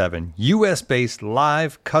 24/7 US-based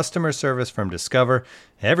live customer service from Discover,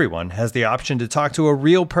 everyone has the option to talk to a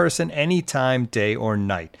real person anytime, day or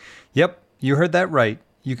night. Yep, you heard that right.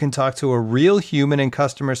 You can talk to a real human in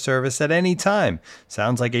customer service at any time.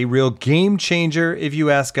 Sounds like a real game changer if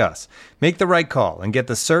you ask us. Make the right call and get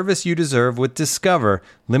the service you deserve with Discover.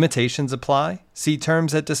 Limitations apply. See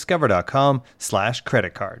terms at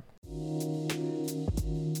discover.com/creditcard.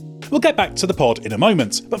 We'll get back to the pod in a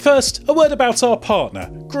moment, but first, a word about our partner,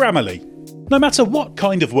 Grammarly. No matter what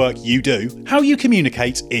kind of work you do, how you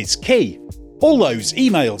communicate is key. All those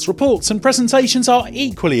emails, reports and presentations are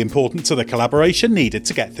equally important to the collaboration needed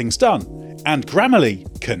to get things done, and Grammarly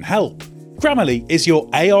can help. Grammarly is your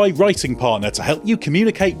AI writing partner to help you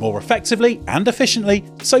communicate more effectively and efficiently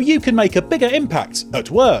so you can make a bigger impact at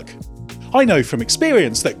work. I know from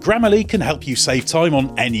experience that Grammarly can help you save time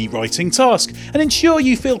on any writing task and ensure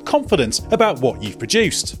you feel confident about what you've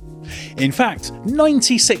produced. In fact,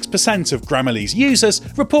 96% of Grammarly's users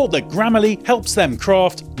report that Grammarly helps them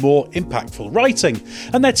craft more impactful writing,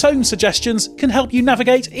 and their tone suggestions can help you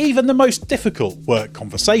navigate even the most difficult work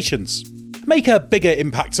conversations. Make a bigger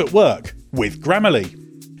impact at work with Grammarly.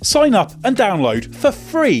 Sign up and download for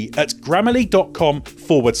free at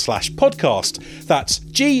grammarly.com/podcast. That's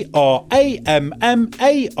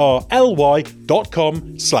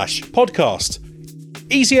grammarly.com/podcast.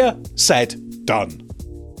 Easier said, done.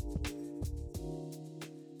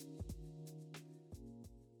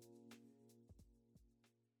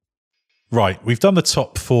 Right, we've done the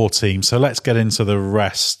top 4 teams, so let's get into the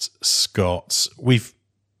rest, Scott. We've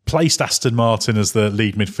placed Aston Martin as the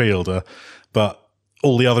lead midfielder, but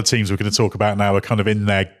all the other teams we're going to talk about now are kind of in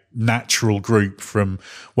their natural group from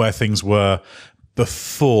where things were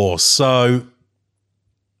before. So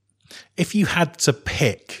if you had to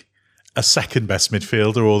pick a second best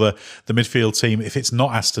midfielder or the midfield team, if it's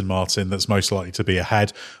not Aston Martin that's most likely to be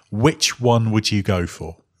ahead, which one would you go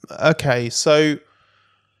for? Okay, so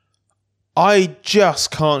I just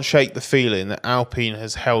can't shake the feeling that Alpine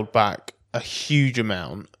has held back a huge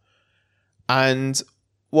amount. And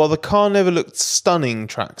while the car never looked stunning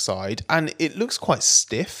trackside, and it looks quite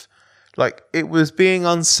stiff, like it was being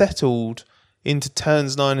unsettled into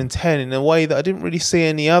turns 9 and 10 in a way that I didn't really see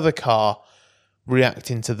any other car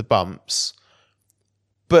reacting to the bumps.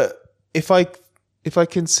 But if I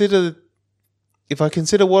consider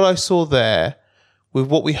what I saw there, with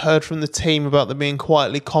what we heard from the team about them being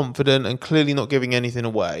quietly confident and clearly not giving anything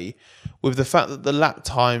away, with the fact that the lap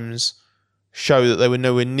times show that they were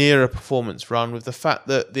nowhere near a performance run, with the fact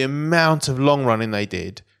that the amount of long running they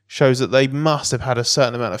did shows that they must have had a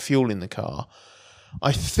certain amount of fuel in the car.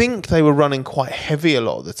 I think they were running quite heavy a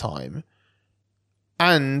lot of the time.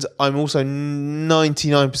 And I'm also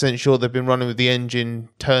 99% sure they've been running with the engine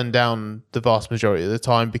turned down the vast majority of the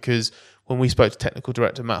time, because when we spoke to technical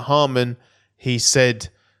director Matt Harmon, he said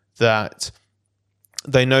that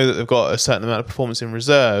they know that they've got a certain amount of performance in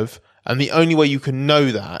reserve, and the only way you can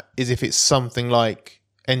know that is if it's something like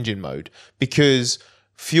engine mode. Because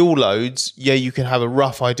fuel loads, yeah, you can have a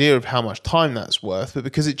rough idea of how much time that's worth, but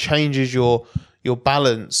because it changes your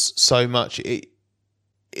balance so much,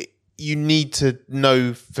 you need to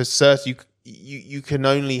know for certain. You can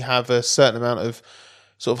only have a certain amount of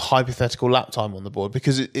sort of hypothetical lap time on the board,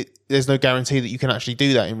 because there's no guarantee that you can actually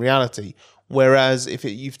do that in reality. Whereas if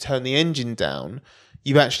you've turned the engine down,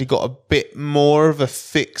 you've actually got a bit more of a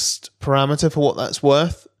fixed parameter for what that's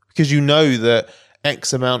worth, because you know that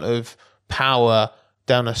X amount of power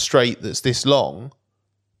down a straight that's this long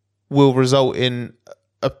will result in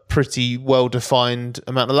a pretty well-defined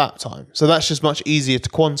amount of lap time. So that's just much easier to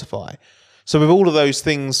quantify. So with all of those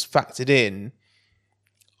things factored in,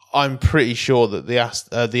 I'm pretty sure that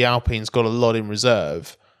the Alpine's got a lot in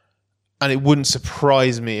reserve, and it wouldn't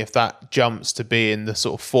surprise me if that jumps to being the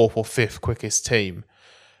sort of 4th or 5th quickest team.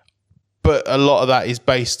 But a lot of that is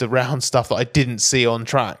based around stuff that I didn't see on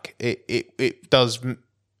track. That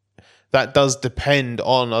does depend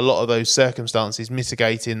on a lot of those circumstances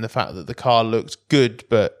mitigating the fact that the car looked good,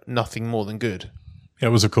 but nothing more than good. It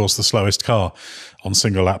was, of course, the slowest car on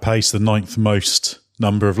single lap pace, the 9th most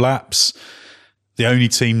number of laps. The only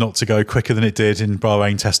team not to go quicker than it did in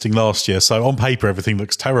Bahrain testing last year. So on paper, everything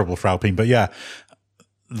looks terrible for Alpine. But yeah,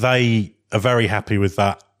 they are very happy with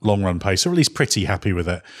that long run pace, or at least pretty happy with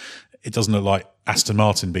it. It doesn't look like Aston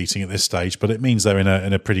Martin beating at this stage, but it means they're in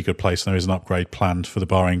a pretty good place, and there is an upgrade planned for the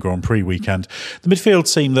Bahrain Grand Prix weekend. The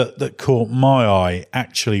midfield team that caught my eye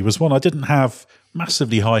actually was one I didn't have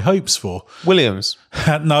massively high hopes for. Williams?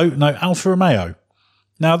 No, Alfa Romeo.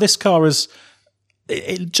 Now, this car is...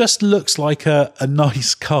 It just looks like a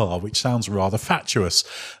nice car, which sounds rather fatuous.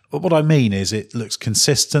 But what I mean is it looks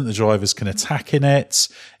consistent. The drivers can attack in it.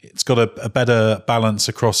 It's got a better balance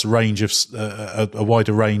across a range of a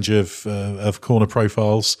wider range of corner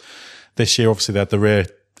profiles. This year, obviously, they had the rear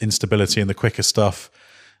instability and the quicker stuff.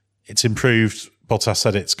 It's improved. Bottas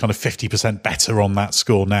said it's kind of 50% better on that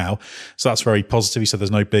score now. So that's very positive. He said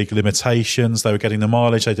there's no big limitations. They were getting the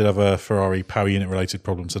mileage. They did have a Ferrari power unit related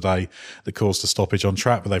problem today that caused a stoppage on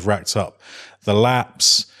track, but they've racked up the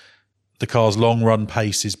laps. The car's long run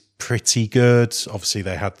pace is pretty good. Obviously,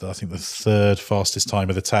 they had, I think, the 3rd fastest time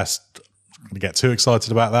of the test. I'm going to get too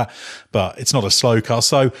excited about that, but it's not a slow car.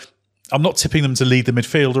 So I'm not tipping them to lead the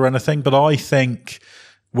midfield or anything, but I think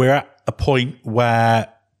we're at a point where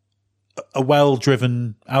a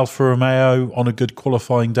well-driven Alfa Romeo on a good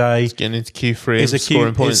qualifying day getting into Q3 and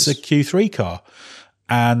scoring points. It's a Q3 car.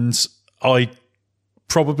 And I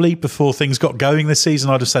probably, before things got going this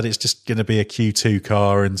season, I'd have said it's just going to be a Q2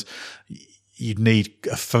 car and you'd need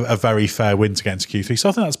a very fair win to get into Q3. So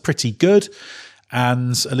I think that's pretty good.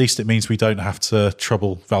 And at least it means we don't have to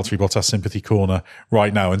trouble Valtteri Bottas sympathy corner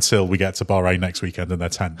right now until we get to Bahrain next weekend and they're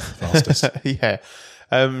 10th fastest. Yeah.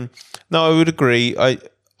 No, I would agree.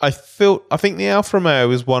 I think the Alfa Romeo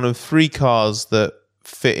is one of 3 cars that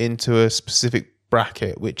fit into a specific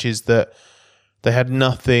bracket, which is that they had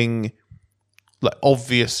nothing like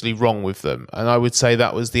obviously wrong with them. And I would say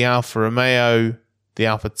that was the Alfa Romeo, the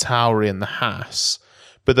Alpha Tauri and the Haas.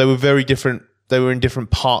 But they were very different. They were in different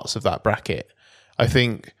parts of that bracket. I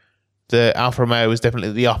think the Alfa Romeo was definitely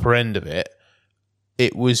at the upper end of it.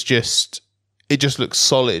 It just looks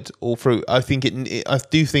solid all through. I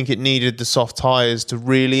do think it needed the soft tyres to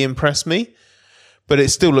really impress me, but it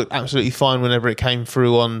still looked absolutely fine whenever it came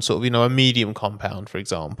through on sort of, a medium compound, for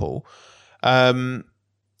example. I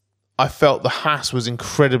felt the Haas was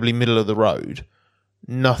incredibly middle of the road.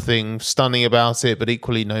 Nothing stunning about it, but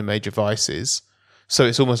equally no major vices. So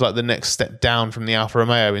it's almost like the next step down from the Alfa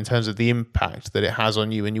Romeo in terms of the impact that it has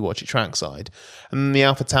on you when you watch it trackside. And then the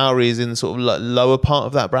Alpha Tauri is in the sort of lower part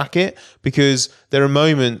of that bracket because there are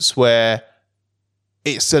moments where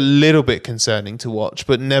it's a little bit concerning to watch,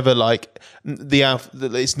 but never like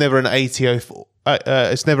it's never an AT04.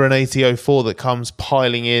 It's never an AT04 that comes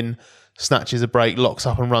piling in, snatches a brake, locks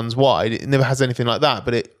up and runs wide. It never has anything like that,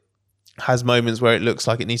 but it has moments where it looks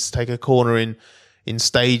like it needs to take a corner in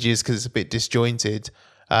stages because it's a bit disjointed,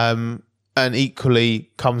 and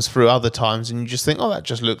equally comes through other times and you just think, oh, that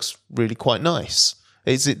just looks really quite nice.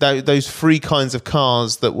 It's those 3 kinds of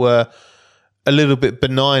cars that were a little bit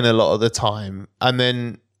benign a lot of the time, and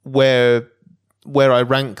then where I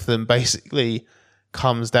rank them basically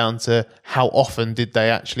comes down to how often did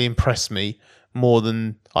they actually impress me more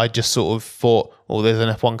than I just sort of thought, oh, there's an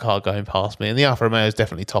F1 car going past me. And the Alfa Romeo is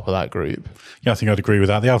definitely top of that group. Yeah, I think I'd agree with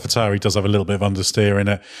that. The Alpha Tauri does have a little bit of understeer in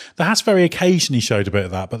it. The Haas very occasionally showed a bit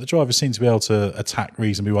of that, but the drivers seem to be able to attack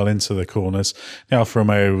reasonably well into the corners. The Alfa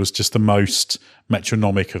Romeo was just the most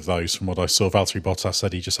metronomic of those from what I saw. Valtteri Bottas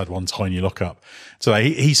said he just had one tiny look-up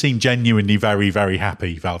today. He seemed genuinely very, very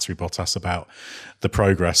happy, Valtteri Bottas, about the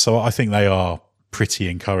progress. So I think they are pretty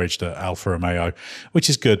encouraged at Alfa Romeo, which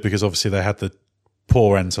is good because obviously they had the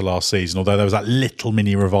poor end to last season, although there was that little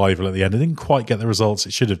mini revival at the end. It didn't quite get the results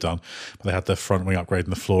it should have done, but they had the front wing upgrade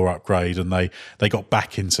and the floor upgrade, and they got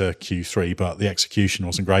back into Q3, but the execution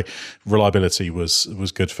wasn't great. Reliability was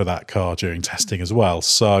good for that car during testing as well.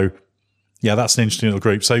 So yeah, that's an interesting little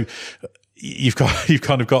group. So you've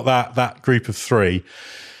kind of got that group of 3,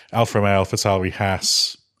 Alfa Romeo, Alpha Tauri,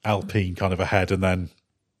 Haas, Alpine kind of ahead, and then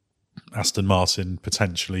Aston Martin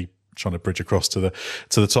potentially trying to bridge across to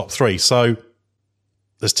the top 3. So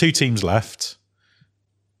there's 2 teams left,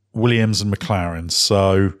 Williams and McLaren.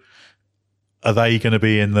 So Are they going to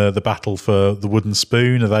be in the battle for the wooden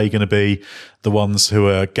spoon? Are they going to be the ones who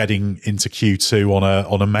are getting into Q2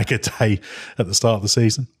 on a mega day at the start of the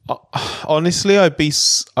season? Honestly,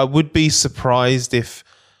 I would be surprised if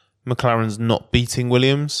McLaren's not beating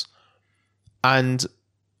Williams. And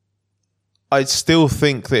I still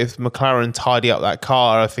think that if McLaren tidy up that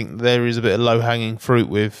car, I think there is a bit of low-hanging fruit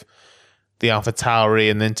with the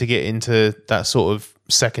AlphaTauri, and then to get into that sort of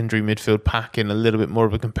secondary midfield pack in a little bit more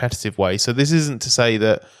of a competitive way. So this isn't to say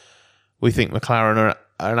that we think McLaren are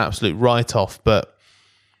an absolute write-off, but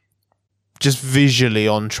just visually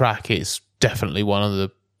on track, it's definitely one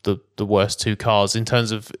of the worst two cars in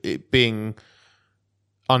terms of it being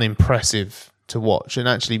unimpressive to watch and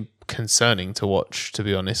actually concerning to watch, to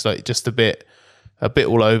be honest. Like, just a bit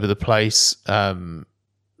all over the place.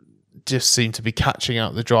 Just seem to be catching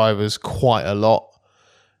out the drivers quite a lot.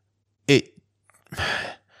 It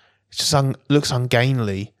just looks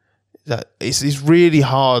ungainly. That it's really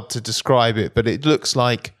hard to describe it, but it looks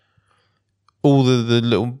like all the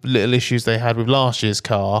little issues they had with last year's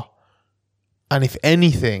car, and if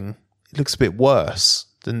anything, it looks a bit worse.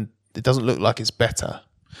 Than it doesn't look like it's better.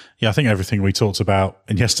 Yeah, I think everything we talked about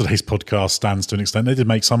in yesterday's podcast stands to an extent. They did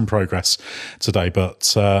make some progress today,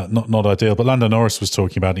 but not ideal. But Lando Norris was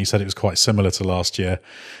talking about it. He said it was quite similar to last year.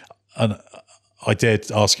 And I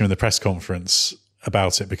did ask him in the press conference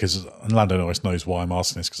about it because Lando Norris knows why I'm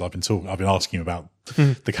asking this, because I've been asking him about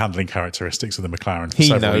the handling characteristics of the McLaren for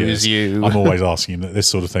several years. He knows you. I'm always asking him this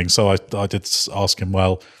sort of thing. So I did ask him,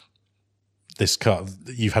 well, this car,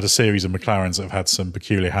 you've had a series of McLarens that have had some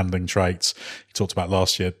peculiar handling traits. He talked about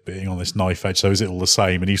last year being on this knife edge. So is it all the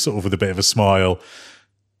same? And he sort of, with a bit of a smile,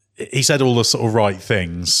 he said all the sort of right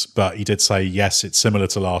things, but he did say, yes, it's similar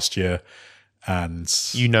to last year. And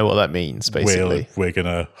you know what that means, basically. We're going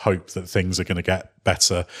to hope that things are going to get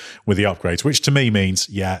better with the upgrades, which to me means,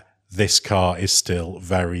 yeah, this car is still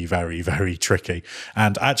very, very, very tricky.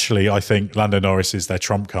 And actually, I think Lando Norris is their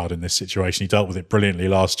trump card in this situation. He dealt with it brilliantly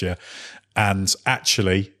last year. And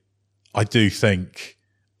actually, I do think,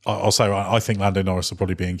 I'll say, I think Lando Norris will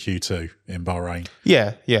probably be in Q2 in Bahrain.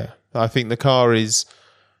 Yeah. I think the car is,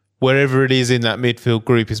 wherever it is in that midfield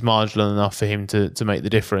group, is marginal enough for him to make the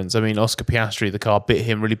difference. I mean, Oscar Piastri, the car bit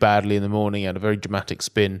him really badly in the morning, had a very dramatic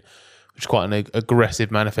spin, which is quite an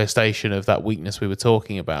aggressive manifestation of that weakness we were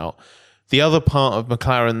talking about. The other part of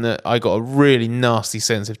McLaren that I got a really nasty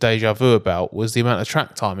sense of deja vu about was the amount of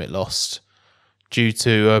track time it lost due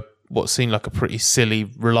to what seemed like a pretty silly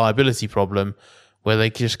reliability problem, where they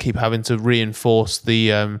just keep having to reinforce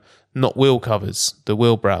the not wheel covers, the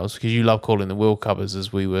wheel brows, because you love calling the wheel covers,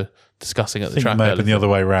 as we were discussing at the track. It may have been the other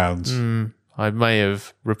way around. I may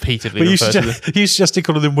have repeatedly but referred to you suggested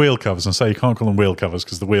calling them wheel covers, and say you can't call them wheel covers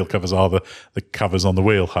because the wheel covers are the covers on the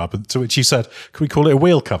wheel hub. And to which you said, can we call it a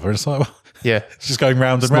wheel cover? And it's like, well, yeah, it's just going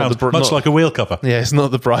round and round, much like a wheel cover. Yeah, it's not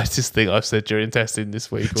the brightest thing I've said during testing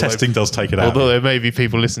this week. Testing does take it out. Although there may be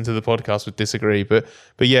people listening to the podcast would disagree, but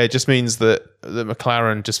yeah, it just means that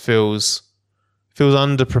McLaren just feels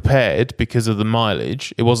underprepared because of the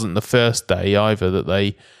mileage. It wasn't the first day either that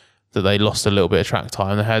they lost a little bit of track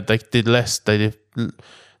time. They did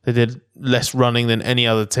less running than any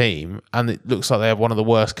other team, and it looks like they have one of the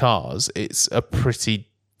worst cars. It's a pretty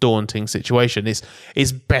daunting situation.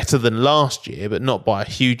 It's better than last year, but not by a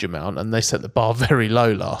huge amount, and they set the bar very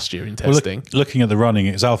low last year in testing. Well, looking at the running,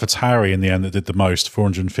 it was AlphaTauri in the end that did the most,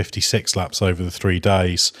 456 laps over the 3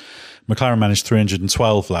 days. McLaren managed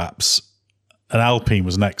 312 laps, and Alpine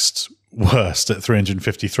was next worst at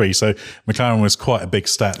 353. So McLaren was quite a big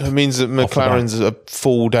step. It means that McLaren's a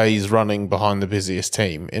full day's running behind the busiest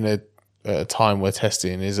team in a time where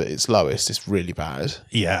testing is at its lowest. It's really bad.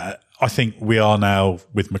 Yeah, I think we are now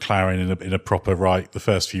with McLaren in a proper right. The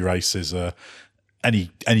first few races, any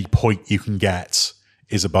point you can get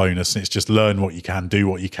is a bonus, and it's just learn what you can, do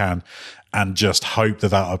what you can, and just hope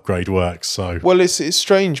that upgrade works. So, well, it's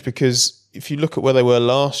strange because if you look at where they were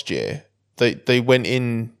last year, they went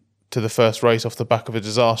in to the first race off the back of a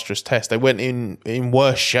disastrous test. They went in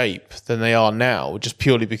worse shape than they are now, just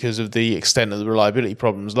purely because of the extent of the reliability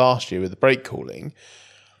problems last year with the brake cooling.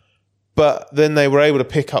 But then they were able to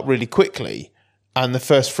pick up really quickly, and the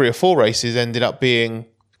first 3 or 4 races ended up being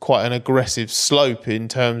quite an aggressive slope in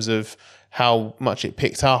terms of how much it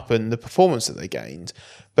picked up and the performance that they gained.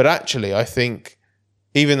 But actually, I think,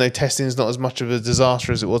 even though testing is not as much of a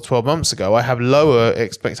disaster as it was 12 months ago, I have lower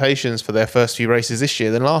expectations for their first few races this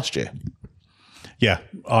year than last year. Yeah,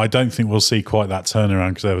 I don't think we'll see quite that turnaround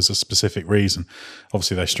because there was a specific reason.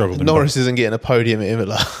 Obviously, they struggled. Norris isn't getting a podium at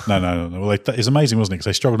Imola. No. Well, it's amazing, wasn't it? Because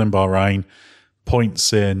they struggled in Bahrain,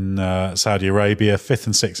 points in Saudi Arabia, 5th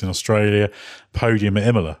and 6th in Australia, podium at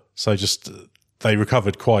Imola. So just they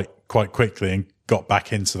recovered quite quickly and got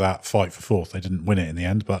back into that fight for 4th. They didn't win it in the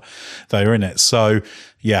end, but they were in it. So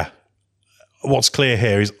yeah, what's clear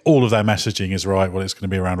here is all of their messaging is right. Well, it's going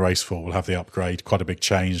to be around race 4. We'll have the upgrade, quite a big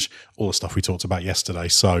change, all the stuff we talked about yesterday.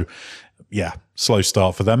 So yeah, slow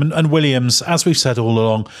start for them. And Williams, as we've said all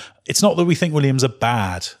along, it's not that we think Williams are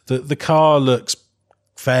bad. The car looks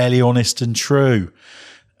fairly honest and true.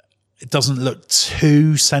 It doesn't look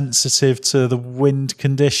too sensitive to the wind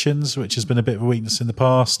conditions, which has been a bit of a weakness in the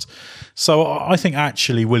past. So I think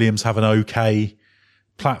actually Williams have an okay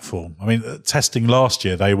platform. I mean, testing last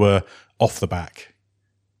year, they were off the back.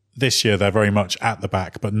 This year, they're very much at the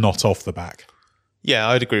back, but not off the back. Yeah,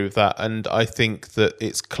 I'd agree with that. And I think that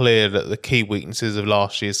it's clear that the key weaknesses of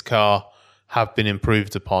last year's car have been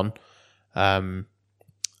improved upon. The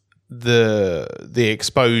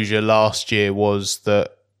exposure last year was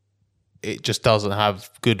that it just doesn't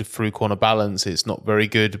have good through corner balance. It's not very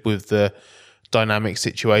good with the dynamic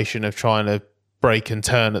situation of trying to brake and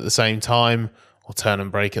turn at the same time, or turn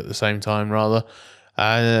and brake at the same time rather.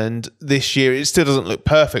 And this year it still doesn't look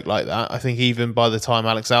perfect like that. I think even by the time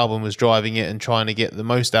Alex Albon was driving it and trying to get the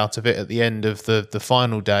most out of it at the end of the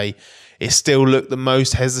final day, it still looked the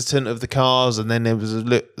most hesitant of the cars. And then there was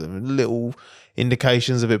little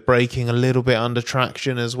indications of it braking a little bit under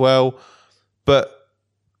traction as well. But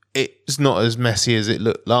it's not as messy as it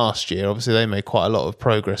looked last year. Obviously, they made quite a lot of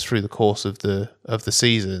progress through the course of the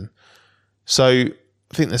season. So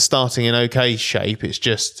I think they're starting in okay shape.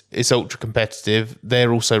 It's ultra competitive.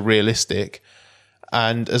 They're also realistic.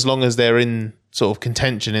 And as long as they're in sort of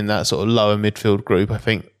contention in that sort of lower midfield group, I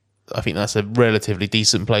think that's a relatively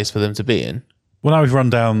decent place for them to be in. Well, now we've run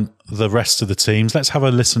down the rest of the teams. Let's have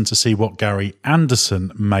a listen to see what Gary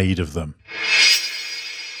Anderson made of them.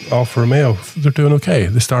 Alfa Romeo, they're doing okay.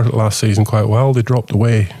 They started last season quite well. They dropped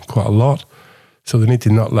away quite a lot. So they need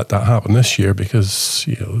to not let that happen this year, because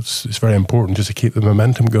it's very important just to keep the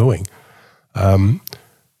momentum going.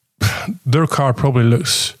 Their car probably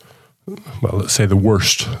looks, well, let's say the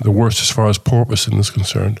worst as far as Porpoising is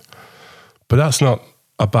concerned. But that's not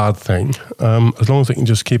a bad thing, as long as they can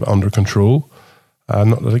just keep it under control,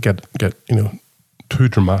 not let it get too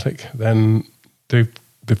dramatic. Then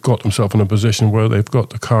they've got themselves in a position where they've got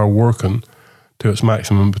the car working to its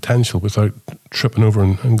maximum potential without tripping over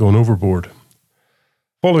and going overboard.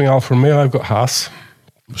 Following Alfa Romeo, I've got Haas.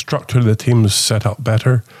 The structure of the team is set up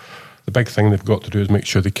better. The big thing they've got to do is make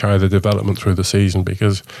sure they carry the development through the season,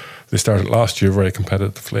 because they started last year very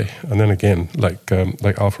competitively, and then again, like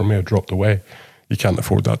Alfa Romeo dropped away. You can't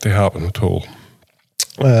afford that to happen at all.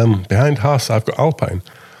 Behind Haas, I've got Alpine.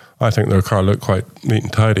 I think their car looked quite neat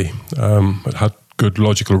and tidy. It had good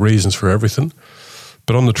logical reasons for everything,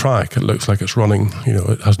 but on the track, it looks like it's running.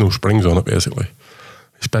 It has no springs on it basically,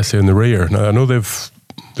 especially in the rear. Now I know they're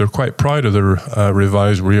quite proud of their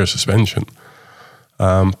revised rear suspension,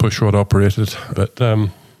 pushrod operated, but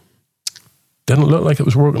didn't look like it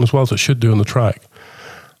was working as well as it should do on the track.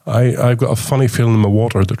 I've got a funny feeling in the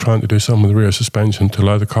water they're trying to do something with the rear suspension to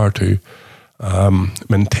allow the car to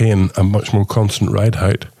maintain a much more constant ride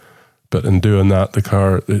height. But in doing that, the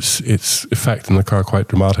car it's affecting the car quite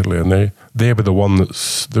dramatically, and they were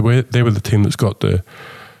they were the team that's got the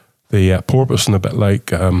porpoising a bit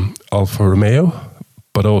like Alfa Romeo,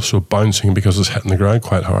 but also bouncing because it's hitting the ground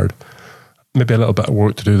quite hard. Maybe a little bit of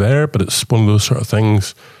work to do there, but it's one of those sort of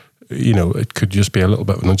things, it could just be a little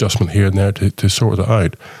bit of an adjustment here and there to sort it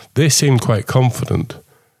out. They seemed quite confident,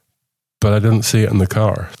 but I didn't see it in the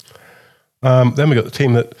car. Then we got the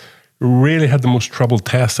team that really had the most troubled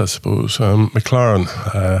test, I suppose. McLaren,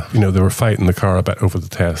 they were fighting the car a bit over the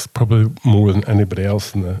test, probably more than anybody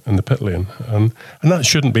else in the pit lane. And that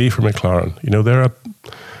shouldn't be for McLaren. They're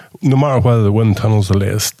no matter whether the wind tunnel's the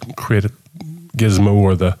latest created gizmo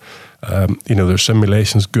or their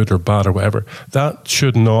simulation's good or bad or whatever, that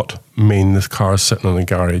should not mean this car is sitting in the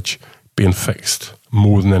garage being fixed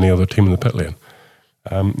more than any other team in the pit lane.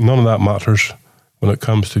 None of that matters when it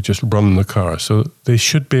comes to just running the car. So they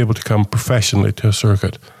should be able to come professionally to a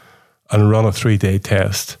circuit and run a 3-day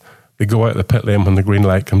test. They go out of the pit lane when the green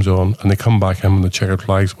light comes on, and they come back in when the checkered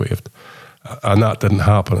flag's waved. And that didn't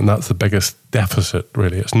happen, and that's the biggest deficit,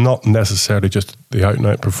 really. It's not necessarily just the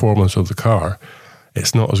out-and-out performance of the car.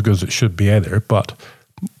 It's not as good as it should be either, but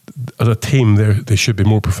as a team, they should be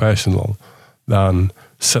more professional than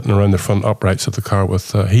sitting around the front uprights of the car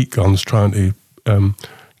with heat guns trying to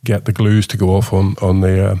get the glues to go off on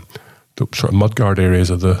the sort of mudguard areas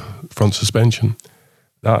of the front suspension.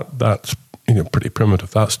 That's pretty primitive.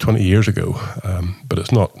 That's 20 years ago, but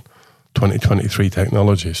it's not 2023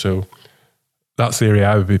 technology. So That's the area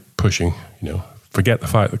I would be pushing. Forget the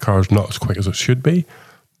fact the car's not as quick as it should be,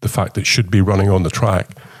 the fact that it should be running on the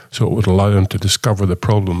track, so it would allow them to discover the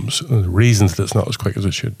problems and the reasons that it's not as quick as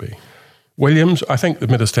it should be. Williams, I think they've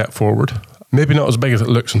made a step forward. Maybe not as big as it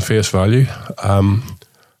looks in face value, and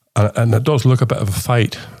it does look a bit of a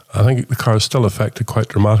fight. I think the car is still affected quite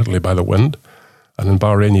dramatically by the wind, and in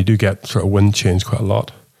Bahrain you do get sort of wind change quite a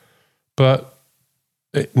lot. But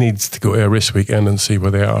it needs to go to a race weekend and see where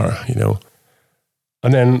they are,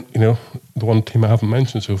 And then, the one team I haven't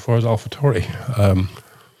mentioned so far is AlphaTauri.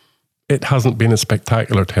 It hasn't been a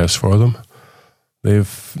spectacular test for them.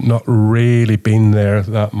 They've not really been there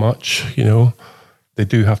that much, They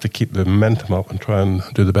do have to keep the momentum up and try and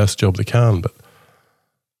do the best job they can. But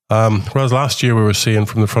whereas last year we were seeing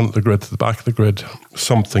from the front of the grid to the back of the grid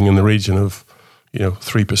something in the region of,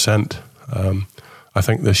 3%. I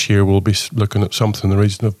think this year we'll be looking at something in the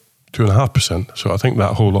region of 2.5%. So I think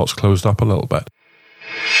that whole lot's closed up a little bit.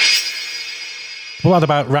 Well, that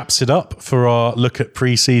about wraps it up for our look at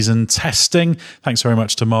pre-season testing. Thanks very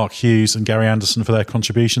much to Mark Hughes and Gary Anderson for their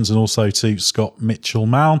contributions, and also to Scott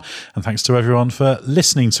Mitchell-Malm. And thanks to everyone for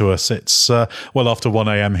listening to us. It's after 1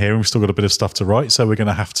 a.m. here, and we've still got a bit of stuff to write, so we're going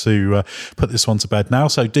to have to put this one to bed now.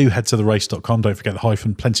 So do head to therace.com. Don't forget the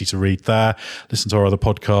hyphen, plenty to read there. Listen to our other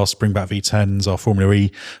podcasts, Bring Back V10s, our Formula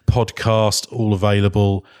E podcast, all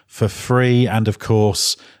available for free. And of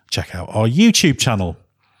course, check out our YouTube channel.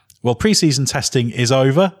 Well, pre-season testing is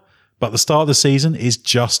over, but the start of the season is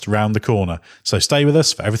just round the corner. So stay with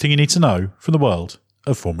us for everything you need to know from the world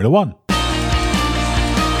of Formula One.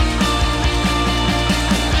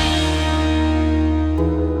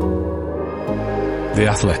 The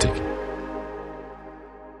Athletic.